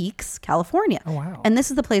 Twin Peaks, California. Oh, wow. And this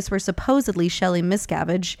is the place where supposedly Shelley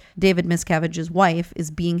Miscavige, David Miscavige's wife,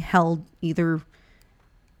 is being held either...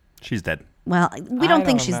 She's dead. Well, we don't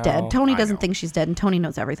think she's dead. Tony doesn't think she's dead, and Tony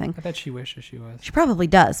knows everything. I bet she wishes she was. She probably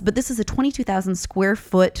does. But this is a 22,000 square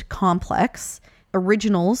foot complex.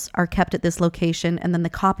 Originals are kept at this location, and then the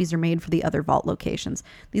copies are made for the other vault locations.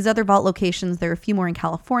 These other vault locations, there are a few more in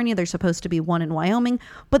California. There's supposed to be one in Wyoming.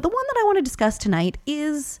 But the one that I want to discuss tonight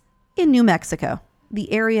is in New Mexico,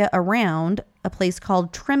 the area around a place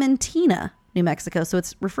called Trementina, New Mexico. So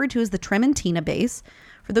it's referred to as the Trementina base.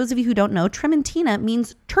 For those of you who don't know, Trementina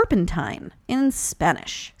means turpentine in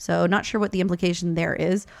Spanish. So not sure what the implication there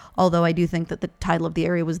is, although I do think that the title of the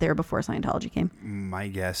area was there before Scientology came. My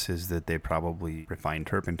guess is that they probably refined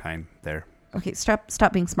turpentine there. Okay,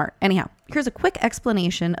 stop being smart. Anyhow, here's a quick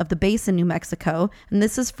explanation of the base in New Mexico, and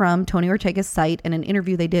this is from Tony Ortega's site and an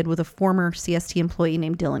interview they did with a former CST employee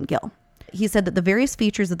named Dylan Gill. He said that the various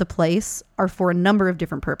features of the place are for a number of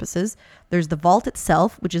different purposes. There's the vault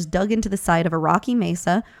itself, which is dug into the side of a rocky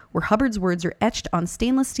mesa, where Hubbard's words are etched on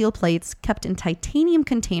stainless steel plates, kept in titanium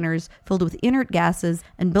containers filled with inert gases,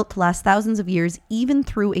 and built to last thousands of years, even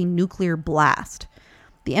through a nuclear blast.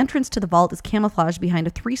 The entrance to the vault is camouflaged behind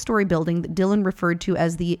a 3-story building that Dylan referred to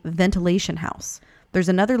as the ventilation house. There's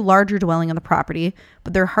another larger dwelling on the property,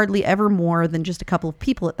 but there are hardly ever more than just a couple of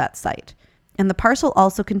people at that site. And the parcel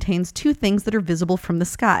also contains 2 things that are visible from the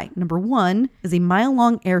sky. Number 1 is a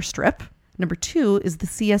mile-long airstrip. Number 2 is the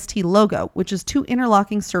CST logo, which is 2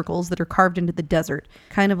 interlocking circles that are carved into the desert,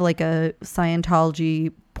 kind of like a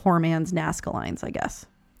Scientology poor man's Nazca lines, I guess.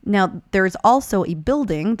 Now, there is also a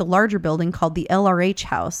building, the larger building, called the LRH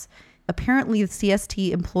House. Apparently, the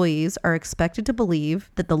CST employees are expected to believe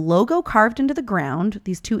that the logo carved into the ground,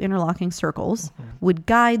 these 2 interlocking circles, would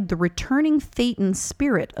guide the returning Thetan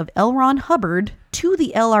spirit of L. Ron Hubbard to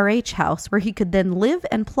the LRH house, where he could then live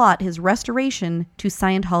and plot his restoration to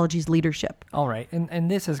Scientology's leadership. All right,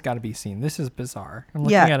 and this has got to be seen. This is bizarre. I'm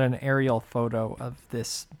looking at an aerial photo of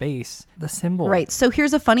this base, the symbol. Right, so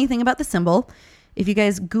here's a funny thing about the symbol. If you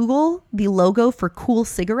guys Google the logo for Cool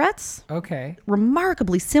cigarettes,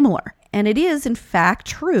 remarkably similar. And it is, in fact,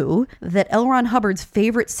 true that L. Ron Hubbard's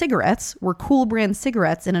favorite cigarettes were Cool brand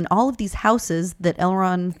cigarettes. And in all of these houses that L.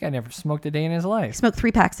 Ron... This guy never smoked a day in his life. He smoked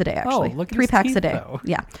 3 packs a day, actually. Oh, look at 3 his packs teeth, a day. though.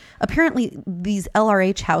 Yeah. Apparently, these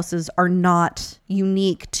LRH houses are not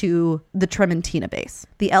unique to the Trementina base.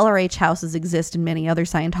 The LRH houses exist in many other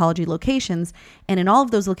Scientology locations. And in all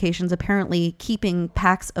of those locations, apparently, keeping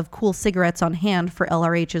packs of Cool cigarettes on hand for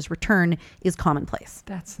LRH's return is commonplace.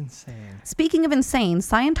 That's insane. Speaking of insane,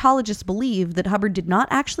 Scientologists believe that Hubbard did not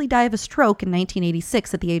actually die of a stroke in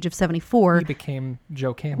 1986 at the age of 74. He became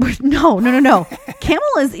Joe Camel. No. Camel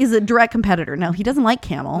is a direct competitor. No, he doesn't like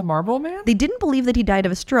Camel. The Marble Man? They didn't believe that he died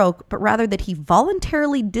of a stroke, but rather that he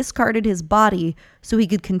voluntarily discarded his body so he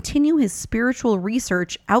could continue his spiritual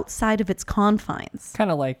research outside of its confines. Kind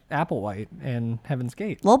of like Applewhite and Heaven's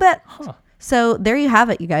Gate. A little bit. Huh. So there you have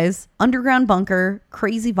it, you guys. Underground bunker,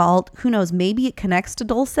 crazy vault. Who knows? Maybe it connects to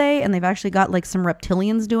Dulce and they've actually got like some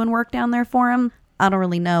reptilians doing work down there for him. I don't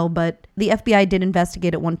really know, but the FBI did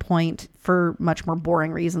investigate at one point for much more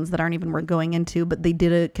boring reasons that aren't even worth going into, but they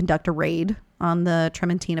did conduct a raid on the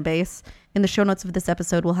Trementina base. In the show notes of this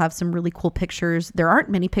episode, we'll have some really cool pictures. There aren't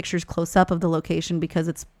many pictures close up of the location because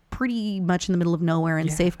it's pretty much in the middle of nowhere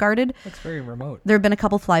and safeguarded. Looks very remote. There have been a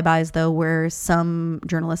couple flybys, though, where some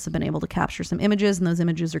journalists have been able to capture some images, and those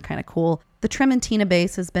images are kind of cool. The Trementina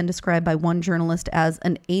base has been described by one journalist as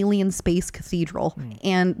an alien space cathedral,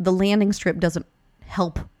 and the landing strip doesn't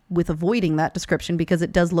help with avoiding that description because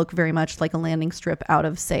it does look very much like a landing strip out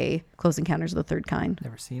of, say, Close Encounters of the Third Kind.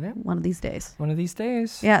 Never seen it. One of these days. One of these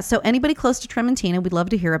days. Yeah, so anybody close to Trementina, we'd love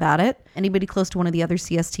to hear about it. Anybody close to one of the other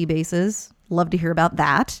CST bases, love to hear about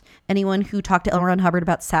that. Anyone who talked to L. Ron Hubbard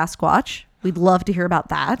about Sasquatch, We'd love to hear about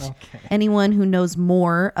that. Okay. Anyone who knows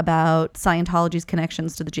more about Scientology's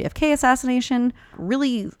connections to the JFK assassination,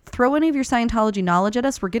 really throw any of your Scientology knowledge at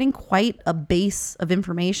us. We're getting quite a base of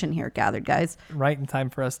information here gathered, guys. Right in time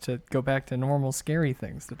for us to go back to normal scary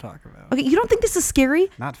things to talk about. Okay, you don't think this is scary?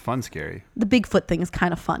 Not fun scary. The Bigfoot thing is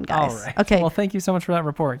kind of fun, guys. All right. Okay. Well, thank you so much for that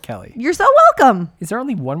report, Kelly. You're so welcome. Is there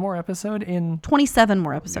only one more episode in 27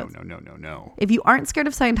 more episodes. No. If you aren't scared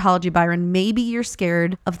of Scientology, Byron, maybe you're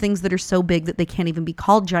scared of things that are so big that they can't even be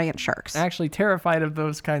called giant sharks. Actually terrified of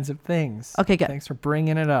those kinds of things. Okay, good. Thanks for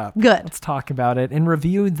bringing it up. Good. Let's talk about it and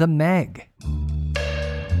review The Meg.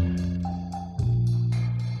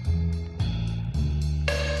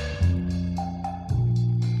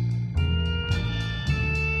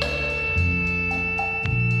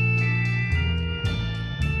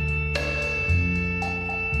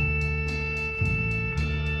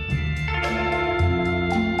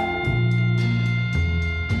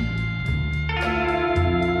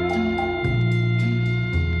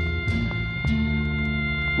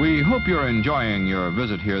 We hope you're enjoying your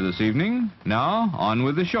visit here this evening. Now, on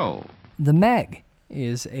with the show. The Meg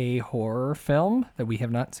is a horror film that we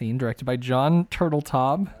have not seen, directed by John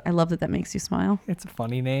Turteltaub. I love that makes you smile. It's a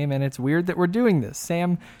funny name, and it's weird that we're doing this.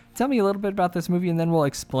 Sam, tell me a little bit about this movie, and then we'll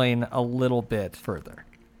explain a little bit further.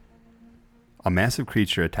 A massive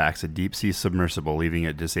creature attacks a deep-sea submersible, leaving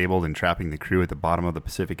it disabled and trapping the crew at the bottom of the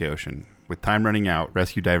Pacific Ocean. With time running out,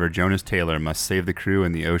 rescue diver Jonas Taylor must save the crew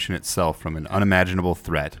and the ocean itself from an unimaginable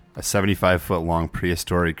threat, a 75-foot-long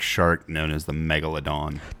prehistoric shark known as the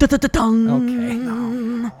Megalodon.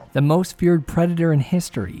 Okay. The most feared predator in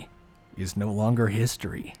history is no longer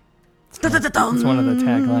history. It's one of the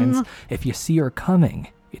taglines. If you see her coming,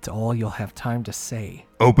 it's all you'll have time to say.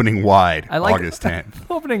 Opening wide, I like August 10th.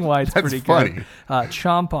 Opening wide's That's pretty funny. good.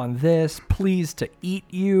 Chomp on this, pleased to eat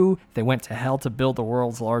you. They went to hell to build the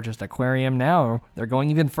world's largest aquarium. Now they're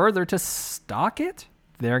going even further to stock it.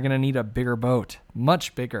 They're going to need a bigger boat,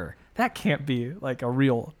 much bigger. That can't be like a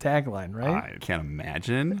real tagline, right? I can't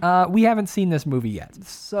imagine. We haven't seen this movie yet,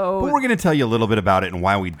 so... But we're going to tell you a little bit about it and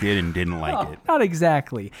why we did and didn't like it. Not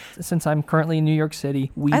exactly. Since I'm currently in New York City,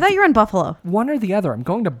 I thought you were in Buffalo. One or the other. I'm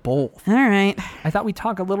going to both. All right. I thought we'd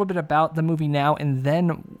talk a little bit about the movie now, and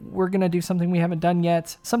then we're going to do something we haven't done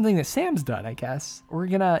yet. Something that Sam's done, I guess. We're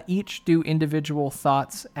going to each do individual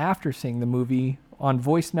thoughts after seeing the movie on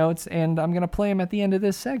voice notes, and I'm going to play them at the end of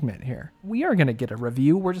this segment here. We are going to get a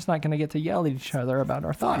review. We're just not going to get to yell at each other about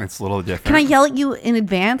our thoughts. It's a little different. Can I yell at you in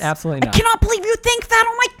advance? Absolutely not. I cannot believe you think that.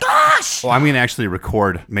 Oh my gosh. Well, I'm going to actually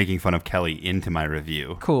record making fun of Kelly into my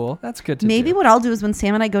review. Cool. That's good to Maybe do. what I'll do is when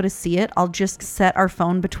Sam and I go to see it, I'll just set our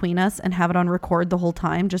phone between us and have it on record the whole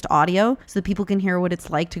time, just audio, so that people can hear what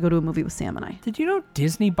it's like to go to a movie with Sam and I. Did you know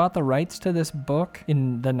Disney bought the rights to this book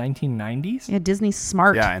in the 1990s? Yeah, Disney's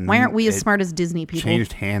smart. Yeah, and why aren't we as it smart as Disney people?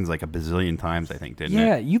 Changed hands like a bazillion times, I think, didn't it?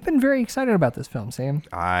 Yeah, you've been very excited about this film, Sam.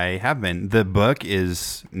 I have been. The book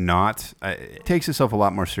is not... it takes itself a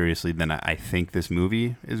lot more seriously than I think this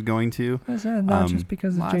movie is going to. Is that not just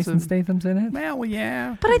because of Jason Statham's in it? Well,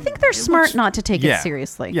 yeah. But I think they're smart not to take it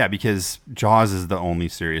seriously. Yeah, because Jaws is the only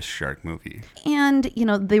serious shark movie. And, you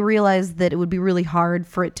know, they realized that it would be really hard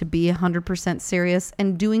for it to be 100% serious,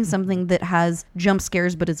 and doing something that has jump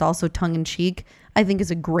scares but is also tongue-in-cheek, I think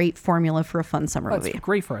is a great formula for a fun summer movie. It's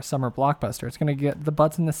great for a summer blockbuster. It's going to get the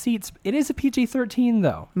butts in the seats. It is a PG-13,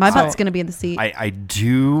 though. My butt's going to be in the seat. I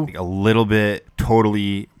do a little bit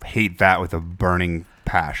totally hate that with a burning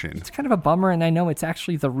passion. It's kind of a bummer, and I know it's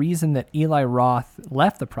actually the reason that Eli Roth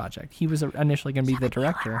left the project. He was initially going to be the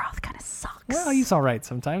director. Eli Roth kind of sucks. Well, he's all right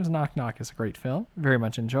sometimes. Knock Knock is a great film. Very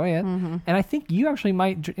much enjoy it. Mm-hmm. And I think you actually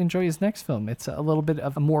might enjoy his next film. It's a little bit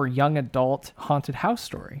of a more young adult haunted house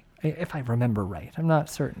story, if I remember right. I'm not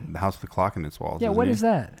certain. The House with the Clock in Its Walls. Yeah, what is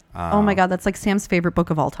that? Oh my God, that's like Sam's favorite book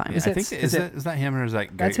of all time. Is that him or is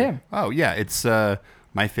that guy? That's him. Oh, yeah. It's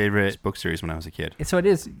my favorite book series when I was a kid. So it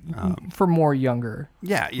is for more younger.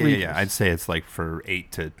 Yeah. readers. I'd say it's like for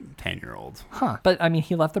 8 to 10-year-olds. Huh. But I mean,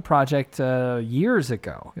 he left the project years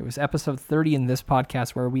ago. It was episode 30 in this podcast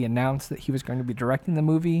where we announced that he was going to be directing the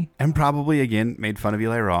movie. And probably, again, made fun of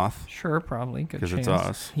Eli Roth. Sure, probably. Good chance. Because it's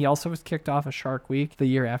us. He also was kicked off of Shark Week the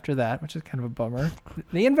year after that, which is kind of a bummer.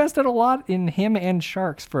 They invested a lot in him and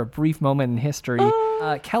sharks for a brief moment in history.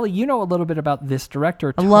 Kelly, you know a little bit about this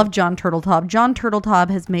director. I love John Turteltaub. John Turteltaub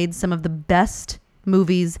has made some of the best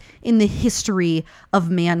movies in the history of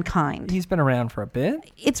mankind. He's been around for a bit.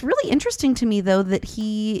 It's really interesting to me, though, that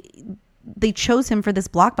they chose him for this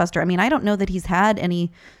blockbuster. I mean, I don't know that he's had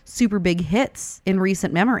any super big hits in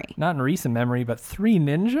recent memory. Not in recent memory, but Three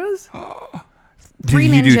Ninjas? Three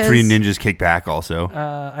Did you do Ninjas. Three Ninjas Kick Back also?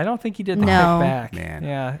 I don't think he did the No. Kick Back. Man.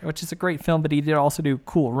 Yeah, which is a great film, but he did also do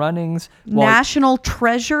Cool Runnings. National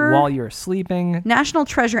Treasure. While You're Sleeping. National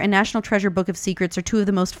Treasure and National Treasure Book of Secrets are two of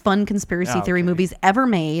the most fun conspiracy theory movies ever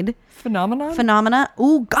made. Phenomena.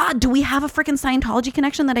 Oh God, do we have a freaking Scientology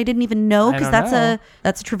connection that I didn't even know? Because that's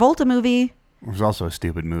a Travolta movie. It was also a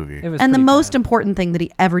stupid movie. And the most important thing that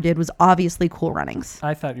he ever did was obviously Cool Runnings.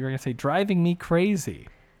 I thought you were going to say Driving Me Crazy.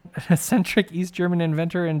 An eccentric East German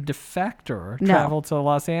inventor and defector traveled to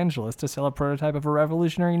Los Angeles to sell a prototype of a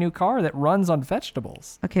revolutionary new car that runs on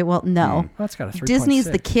vegetables. Okay, well, no. That's got a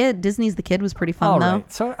 3.6. Disney's The Kid was pretty fun, All though.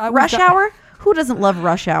 right. So Rush Hour? Who doesn't love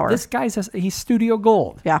Rush Hour? This guy's he's Studio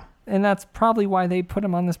Gold. Yeah. And that's probably why they put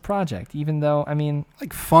him on this project, even though, I mean...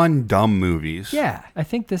 Like fun, dumb movies. Yeah. I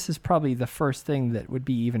think this is probably the first thing that would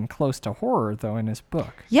be even close to horror, though, in his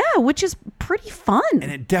book. Yeah, which is pretty fun.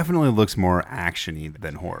 And it definitely looks more action-y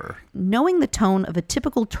than horror. Knowing the tone of a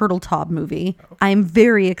typical Turtletop movie, I'm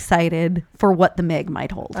very excited for what The Meg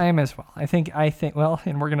might hold. I am as well. I think, well,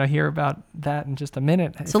 and we're going to hear about that in just a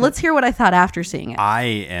minute. So let's hear what I thought after seeing it. I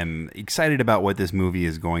am excited about what this movie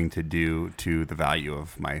is going to do to the value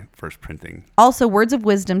of my first printing. Also, words of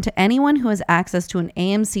wisdom to anyone who has access to an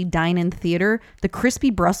AMC dine-in theater, the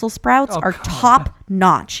crispy Brussels sprouts are top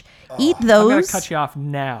notch. Eat those. I'm going to cut you off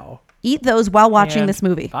now. Eat those while watching And this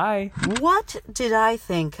movie. Bye. What did I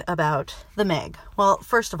think about The Meg? Well,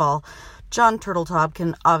 first of all, John Turteltaub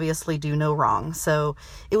can obviously do no wrong. So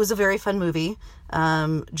it was a very fun movie.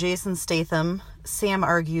 Jason Statham, Sam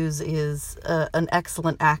argues, is an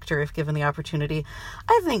excellent actor if given the opportunity.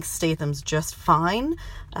 I think Statham's just fine.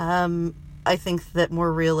 I think that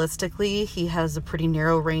more realistically, he has a pretty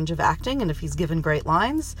narrow range of acting, and if he's given great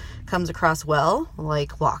lines, comes across well,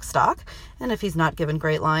 like Lock, Stock. And if he's not given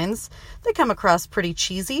great lines, they come across pretty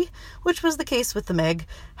cheesy, which was the case with The Meg.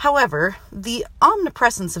 However, the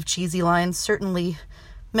omnipresence of cheesy lines certainly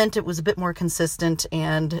meant it was a bit more consistent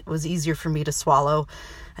and it was easier for me to swallow.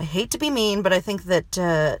 I hate to be mean, but I think that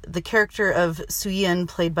the character of Suyin,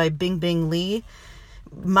 played by Bingbing Li,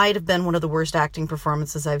 might have been one of the worst acting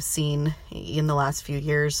performances I've seen in the last few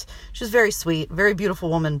years. She's very sweet, very beautiful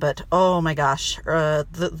woman, but oh my gosh,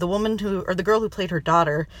 the woman the girl who played her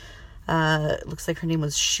daughter, looks like her name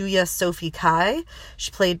was Shuya Sophie Kai.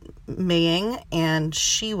 She played Maying, and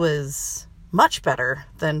she was much better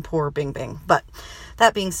than poor Bingbing. But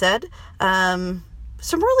that being said,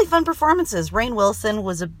 some really fun performances. Rainn Wilson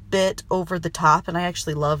was a bit over the top, and I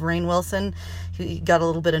actually love Rainn Wilson. He got a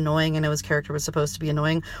little bit annoying. I know his character was supposed to be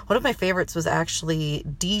annoying. One of my favorites was actually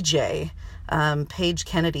DJ. Paige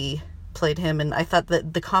Kennedy played him, and I thought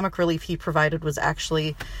that the comic relief he provided was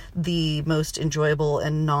actually the most enjoyable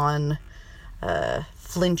and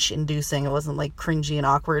non-flinch-inducing. It wasn't like cringy and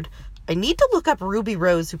awkward. I need to look up Ruby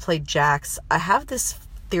Rose, who played Jax. I have this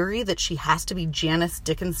theory that she has to be Janice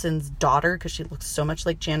Dickinson's daughter because she looks so much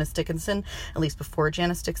like Janice Dickinson, at least before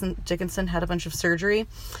Janice Dickinson had a bunch of surgery.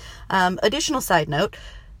 Additional side note,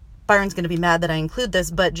 Byron's going to be mad that I include this,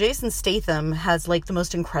 but Jason Statham has like the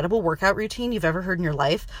most incredible workout routine you've ever heard in your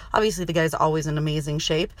life. Obviously, the guy's always in amazing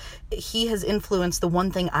shape. He has influenced the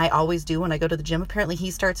one thing I always do when I go to the gym. Apparently, he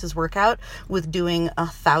starts his workout with doing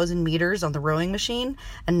 1,000 meters on the rowing machine,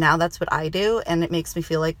 and now that's what I do, and it makes me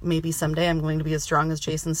feel like maybe someday I'm going to be as strong as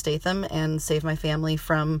Jason Statham and save my family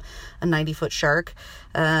from a 90-foot shark.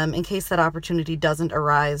 In case that opportunity doesn't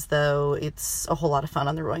arise, though, it's a whole lot of fun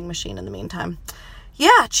on the rowing machine in the meantime.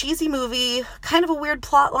 Yeah, cheesy movie, kind of a weird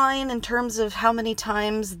plot line in terms of how many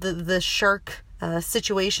times the shark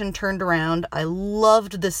situation turned around. I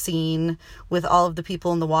loved the scene with all of the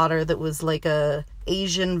people in the water that was like a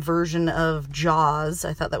Asian version of Jaws.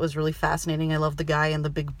 I thought that was really fascinating. I loved the guy in the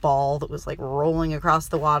big ball that was like rolling across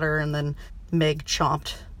the water, and then Meg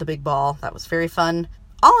chomped the big ball. That was very fun.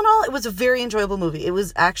 All in all, it was a very enjoyable movie. It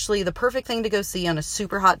was actually the perfect thing to go see on a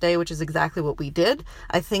super hot day, which is exactly what we did.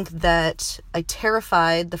 I think that I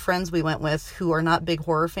terrified the friends we went with who are not big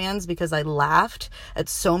horror fans because I laughed at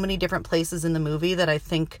so many different places in the movie that I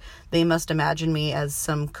think they must imagine me as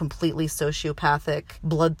some completely sociopathic,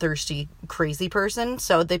 bloodthirsty, crazy person.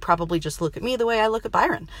 So they probably just look at me the way I look at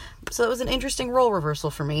Byron. So it was an interesting role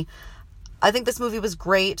reversal for me. I think this movie was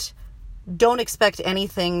great. Don't expect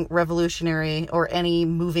anything revolutionary or any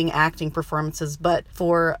moving acting performances, but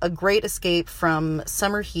for a great escape from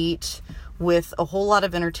summer heat with a whole lot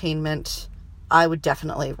of entertainment, I would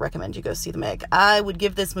definitely recommend you go see The Meg. I would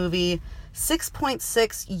give this movie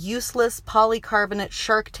 6.6 useless polycarbonate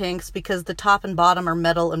shark tanks because the top and bottom are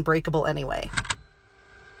metal and breakable anyway.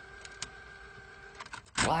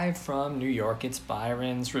 Live from New York, it's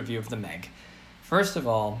Byron's review of The Meg. First of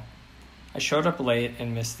all, I showed up late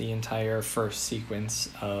and missed the entire first sequence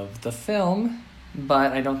of the film,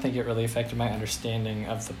 but I don't think it really affected my understanding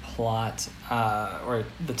of the plot or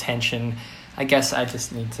the tension. I guess I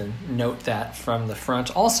just need to note that from the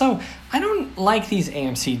front. Also, I don't like these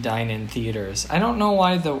AMC dine-in theaters. I don't know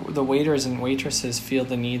why the waiters and waitresses feel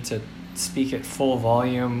the need to speak at full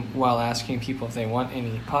volume while asking people if they want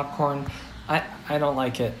any popcorn. I don't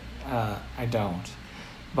like it. I don't.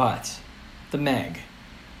 But The Meg.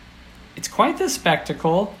 It's quite the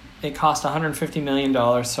spectacle. It cost $150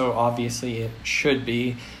 million, so obviously it should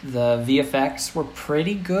be. The VFX were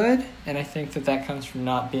pretty good, and I think that comes from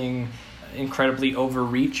not being incredibly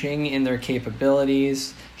overreaching in their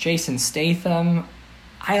capabilities. Jason Statham,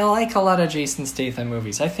 I like a lot of Jason Statham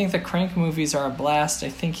movies. I think the Crank movies are a blast. I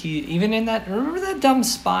think he, even in that, remember that dumb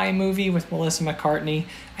spy movie with Melissa McCartney?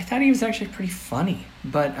 I thought he was actually pretty funny.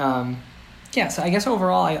 But, yeah, so I guess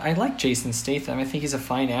overall I like Jason Statham. I think he's a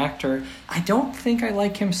fine actor. I don't think I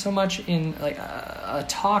like him so much in like a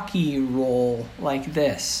talky role like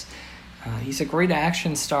this. He's a great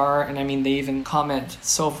action star, and I mean, they even comment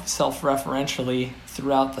self-referentially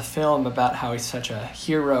throughout the film about how he's such a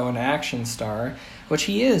hero and action star, which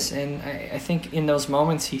he is, and I think in those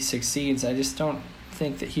moments he succeeds. I just don't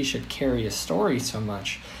think that he should carry a story so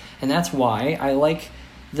much, and that's why I like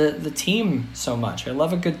the team so much. I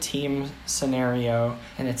love a good team scenario,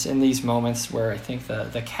 and it's in these moments where I think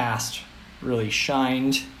the cast really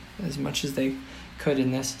shined as much as they could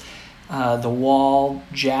in this. The Wall,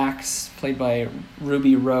 Jax, played by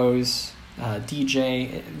Ruby Rose,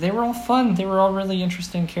 DJ, they were all fun. They were all really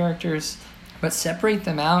interesting characters. But separate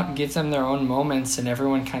them out and give them their own moments, and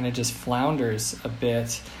everyone kind of just flounders a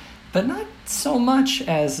bit. But not so much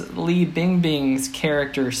as Li Bingbing's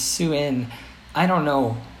character, Su-in. I don't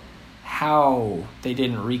know how they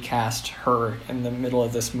didn't recast her in the middle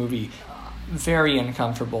of this movie. Very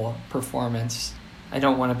uncomfortable performance. I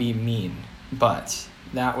don't want to be mean, but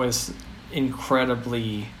that was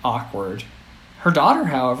incredibly awkward. Her daughter,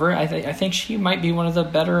 however, I think she might be one of the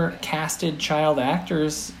better casted child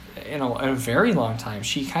actors in a very long time.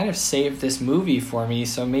 She kind of saved this movie for me,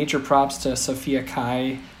 so major props to Sophia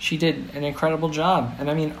Kai. She did an incredible job. And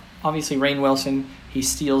I mean, obviously Rainn Wilson, he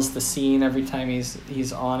steals the scene every time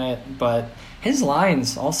he's on it, but his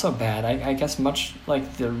lines also bad. I guess much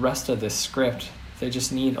like the rest of this script, they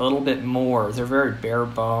just need a little bit more. They're very bare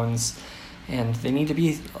bones, and they need to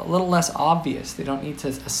be a little less obvious. They don't need to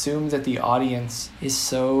assume that the audience is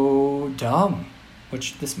so dumb,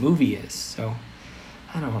 which this movie is. So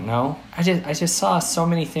I don't know. I just saw so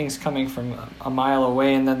many things coming from a mile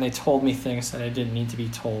away, and then they told me things that I didn't need to be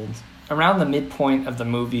told. Around the midpoint of the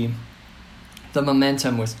movie, the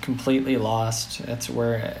momentum was completely lost. That's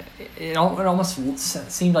where it almost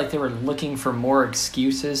seemed like they were looking for more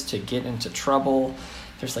excuses to get into trouble.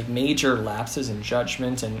 There's like major lapses in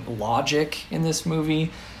judgment and logic in this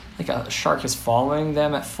movie. Like a shark is following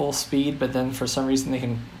them at full speed, but then for some reason they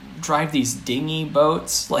can drive these dinghy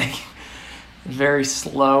boats like very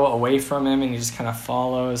slow away from him, and he just kind of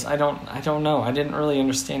follows. I don't know. I didn't really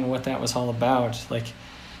understand what that was all about. Like,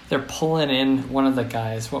 they're pulling in one of the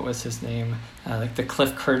guys. What was his name? Like the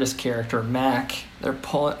Cliff Curtis character, Mac. They were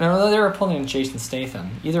pulling in Jason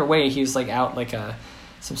Statham. Either way, he was like out like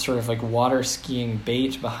some sort of like water skiing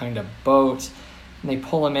bait behind a boat, and they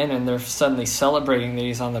pull him in, and they're suddenly celebrating that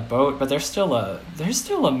he's on the boat. But there's still a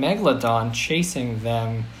megalodon chasing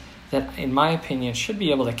them that, in my opinion, should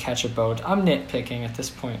be able to catch a boat. I'm nitpicking at this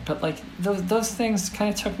point, but like those things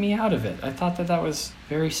kind of took me out of it. I thought that was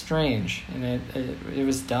very strange, and it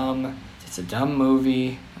was dumb. It's a dumb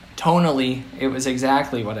movie. Tonally, it was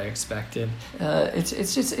exactly what I expected. It's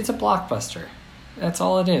a blockbuster. That's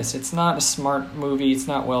all it is. It's not a smart movie. It's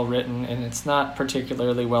not well written, and it's not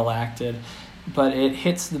particularly well acted, but it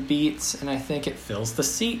hits the beats, and I think it fills the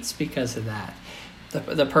seats because of that.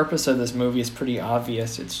 The purpose of this movie is pretty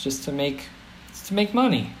obvious. It's just to make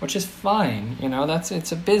money, which is fine. You know,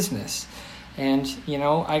 it's a business, and you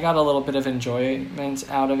know, I got a little bit of enjoyment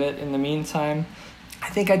out of it in the meantime. I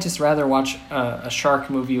think I'd just rather watch a shark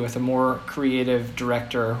movie with a more creative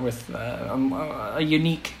director with a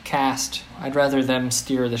unique cast. I'd rather them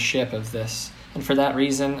steer the ship of this, and for that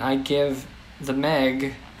reason, I give The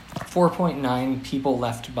Meg 4.9 people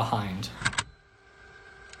left behind.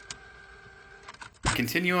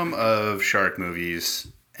 Continuum of shark movies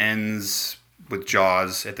ends with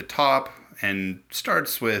Jaws at the top and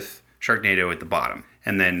starts with Sharknado at the bottom.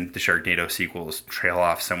 And then the Sharknado sequels trail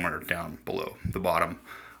off somewhere down below the bottom.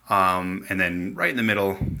 And then right in the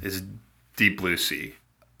middle is Deep Blue Sea.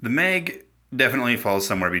 The Meg definitely falls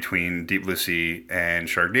somewhere between Deep Blue Sea and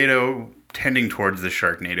Sharknado, tending towards the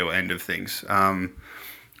Sharknado end of things.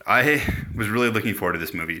 I was really looking forward to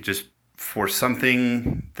this movie, just for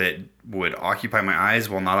something that would occupy my eyes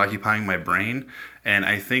while not occupying my brain, and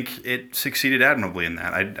I think it succeeded admirably in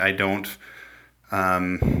that. I don't.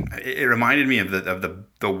 It reminded me of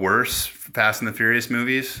the worst Fast and the Furious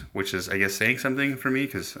movies, which is, I guess, saying something for me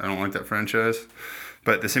because I don't like that franchise.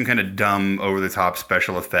 But the same kind of dumb, over-the-top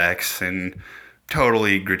special effects and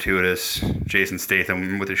totally gratuitous Jason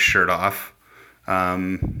Statham with his shirt off,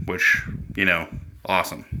 which,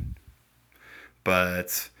 awesome.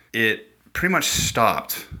 But it pretty much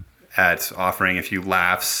stopped at offering a few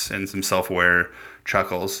laughs and some self-aware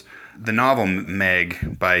chuckles. The novel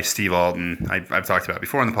Meg by Steve Alden, I've talked about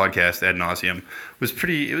before on the podcast ad nauseum, was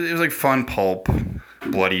pretty. It was like fun pulp,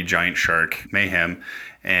 bloody giant shark mayhem,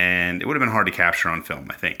 and it would have been hard to capture on film,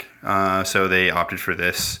 I think. So they opted for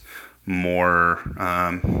this more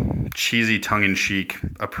cheesy, tongue-in-cheek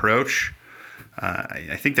approach.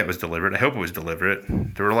 I think that was deliberate. I hope it was deliberate.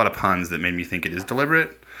 There were a lot of puns that made me think it is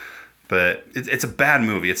deliberate, but it's a bad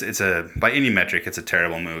movie. It's a, by any metric, it's a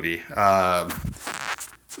terrible movie.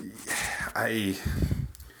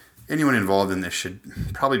 Anyone involved in this should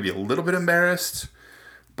probably be a little bit embarrassed,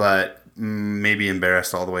 but maybe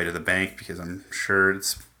embarrassed all the way to the bank, because I'm sure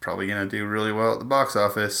it's probably going to do really well at the box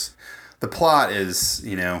office. The plot is,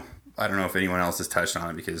 I don't know if anyone else has touched on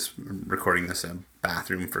it because I'm recording this in a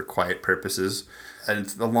bathroom for quiet purposes. And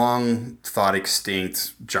the long thought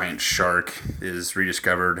extinct giant shark is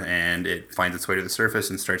rediscovered, and it finds its way to the surface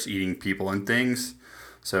and starts eating people and things.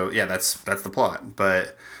 So yeah, that's the plot.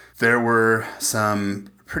 But there were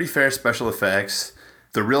some pretty fair special effects.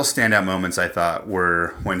 The real standout moments, I thought,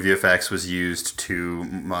 were when VFX was used to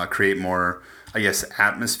create more, I guess,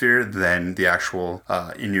 atmosphere than the actual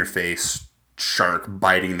in-your-face shark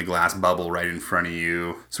biting the glass bubble right in front of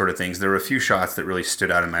you sort of things. There were a few shots that really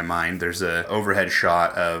stood out in my mind. There's an overhead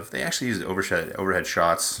shot of, they actually used overhead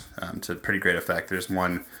shots to pretty great effect. There's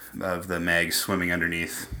one of the Meg swimming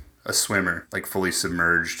underneath a swimmer, like fully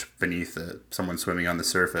submerged beneath someone swimming on the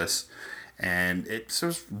surface. And it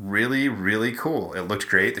was really, really cool. It looked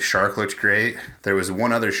great. The shark looked great. There was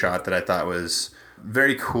one other shot that I thought was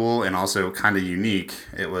very cool and also kind of unique.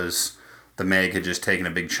 It was the Meg had just taken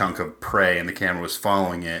a big chunk of prey, and the camera was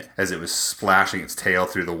following it as it was splashing its tail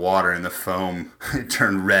through the water, and the foam it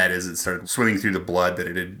turned red as it started swimming through the blood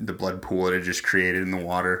the blood pool it had just created in the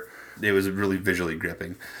water. It was really visually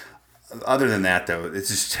gripping. Other than that, though, it's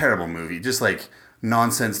just a terrible movie. Just like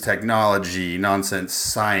nonsense technology, nonsense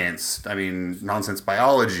science, nonsense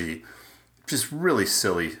biology. Just really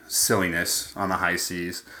silliness on the high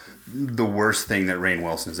seas. The worst thing that Rainn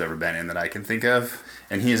Wilson has ever been in that I can think of.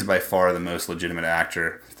 And he is by far the most legitimate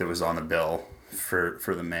actor that was on the bill for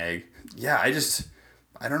the Meg. Yeah, I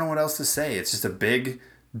don't know what else to say. It's just a big,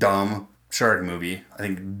 dumb shark movie. I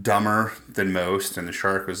think dumber than most, and the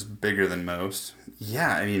shark was bigger than most.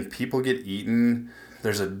 Yeah, people get eaten.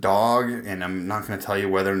 There's a dog, and I'm not going to tell you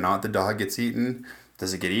whether or not the dog gets eaten.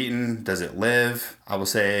 Does it get eaten? Does it live? I will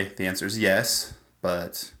say the answer is yes,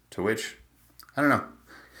 but to which? I don't know.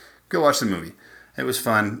 Go watch the movie. It was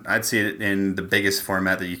fun. I'd see it in the biggest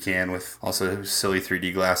format that you can with also silly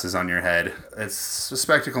 3D glasses on your head. It's a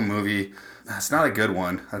spectacle movie. It's not a good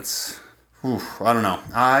one. I don't know.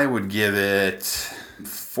 I would give it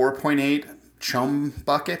 4.8 chum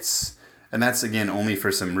buckets. And that's, again, only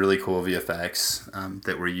for some really cool VFX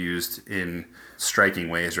that were used in striking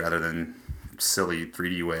ways rather than silly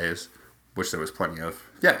 3D ways, which there was plenty of.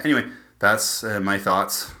 Yeah, anyway, that's my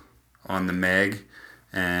thoughts on the Meg.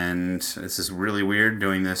 And this is really weird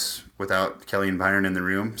doing this without Kelly and Byron in the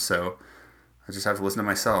room, so I just have to listen to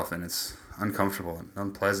myself, and it's uncomfortable and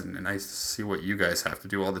unpleasant, and I see what you guys have to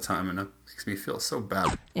do all the time, and it makes me feel so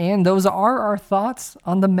bad. And those are our thoughts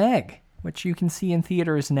on the Meg, which you can see in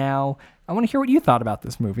theaters now. I want to hear what you thought about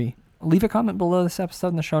this movie. Leave a comment below this episode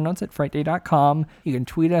in the show notes at frightday.com. You can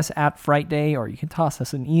tweet us at frightday, or you can toss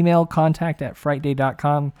us an email,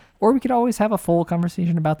 contact@frightday.com. Or we could always have a full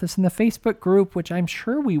conversation about this in the Facebook group, which I'm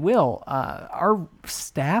sure we will. Our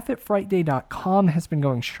staff at frightday.com has been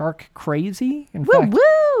going shark crazy. In fact,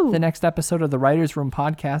 the next episode of the Writers Room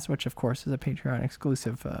podcast, which of course is a Patreon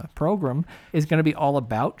exclusive program, is going to be all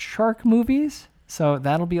about shark movies. So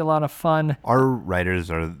that'll be a lot of fun. Our writers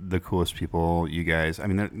are the coolest people, you guys.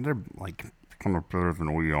 They're like kind of better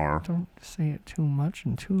than we are. Don't say it too much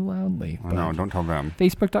and too loudly. No, don't tell them.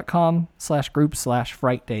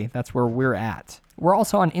 Facebook.com/group/FrightDay. That's where we're at. We're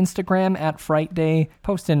also on Instagram at FrightDay,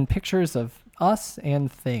 posting pictures of us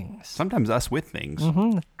and things. Sometimes us with things.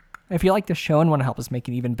 Mm-hmm. If you like the show and want to help us make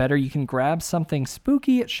it even better, you can grab something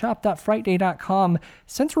spooky at shop.frightday.com.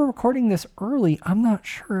 Since we're recording this early, I'm not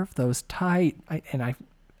sure if those tie, and I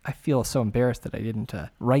I feel so embarrassed that I didn't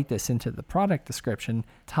write this into the product description.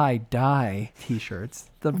 Tie-dye t-shirts.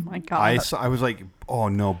 Oh my God. I was like, oh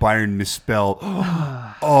no, Byron misspelled.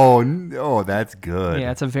 Oh no, that's good.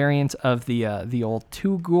 Yeah, it's a variant of the old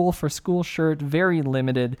Too Ghoul for School shirt, very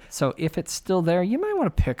limited. So if it's still there, you might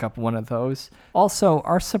want to pick up one of those. Also,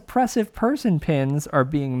 our suppressive person pins are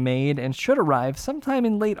being made and should arrive sometime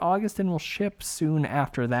in late August and will ship soon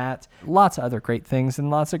after that. Lots of other great things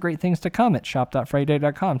and lots of great things to come at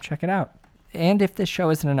shop.frightday.com. Check it out. And if this show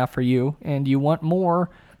isn't enough for you and you want more,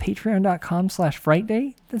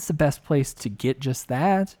 patreon.com/frightday. That's the best place to get just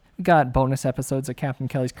that. We got bonus episodes of Captain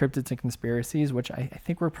Kelly's Cryptids and Conspiracies, which I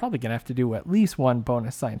think we're probably going to have to do at least one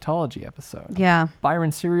bonus Scientology episode. Yeah.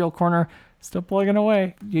 Byron's Serial Corner, still plugging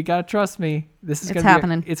away. You got to trust me. It's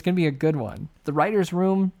happening. It's going to be a good one. The Writer's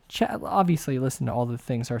Room, obviously listen to all the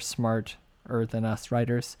things our smarter than us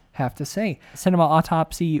writers have to say. Cinema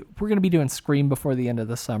Autopsy, we're going to be doing Scream before the end of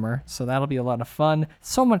the summer, so that'll be a lot of fun.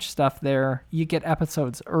 So much stuff there. You get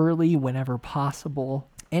episodes early whenever possible,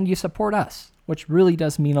 and you support us, which really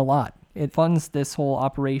does mean a lot. It funds this whole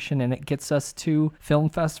operation, and it gets us to film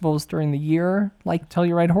festivals during the year, like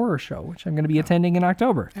Telluride Horror Show, which I'm going to be attending in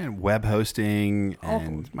October. And web hosting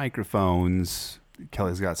and microphones.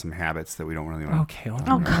 Kelly's got some habits that we don't really want. Okay, come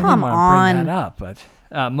I didn't on. want to bring that up, but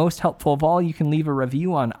most helpful of all, you can leave a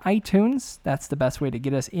review on iTunes. That's the best way to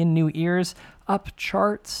get us in new ears, up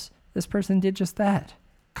charts. This person did just that.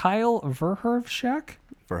 Kyle Verhovshek?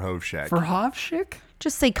 Verhovshek?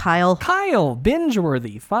 Just say Kyle. Kyle,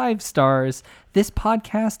 binge-worthy, 5 stars. This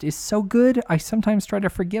podcast is so good, I sometimes try to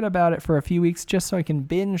forget about it for a few weeks just so I can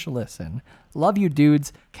binge listen. Love you,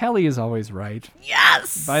 dudes. Kelly is always right.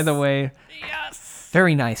 Yes! By the way. Yes!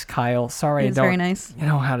 Very nice, Kyle. Sorry, I don't very nice.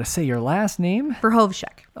 know how to say your last name.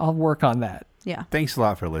 Verhovshek. I'll work on that. Yeah. Thanks a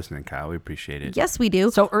lot for listening, Kyle. We appreciate it. Yes, we do.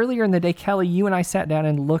 So earlier in the day, Kelly, you and I sat down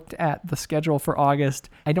and looked at the schedule for August.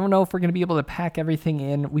 I don't know if we're going to be able to pack everything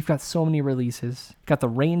in. We've got so many releases. Got The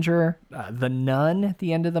Ranger, The Nun at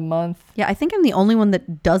the end of the month. Yeah, I think I'm the only one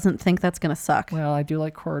that doesn't think that's going to suck. Well, I do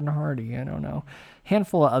like Corin Hardy. I don't know.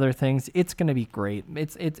 Handful of other things. It's going to be great.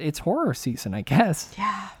 It's horror season, I guess.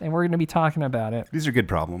 Yeah. And we're going to be talking about it. These are good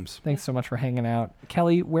problems. Thanks so much for hanging out.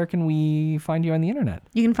 Kelly, where can we find you on the internet?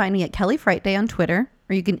 You can find me at Kelly Frightday on Twitter,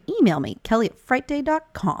 or you can email me,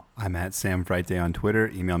 kelly@frightday.com. I'm at Sam Frightday on Twitter.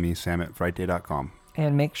 Email me, sam@frightday.com.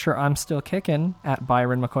 And make sure I'm still kicking at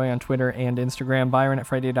Byron McCoy on Twitter and Instagram.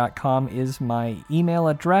 Byron@frightday.com is my email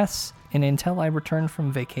address. And until I return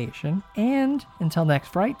from vacation, and until next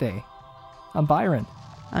Friday, I'm Byron.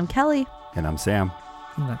 I'm Kelly. And I'm Sam.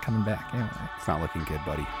 I'm not coming back anyway. It's not looking good,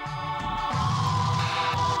 buddy.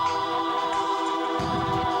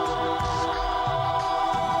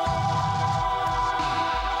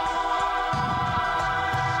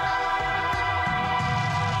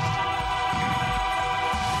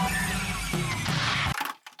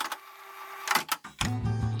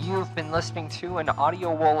 You've been listening to an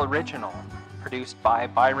Audio Wool original, produced by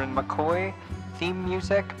Byron McCoy. Theme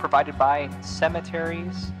music provided by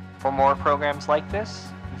Cemeteries. For more programs like this,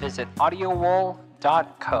 visit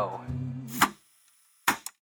audiowool.co.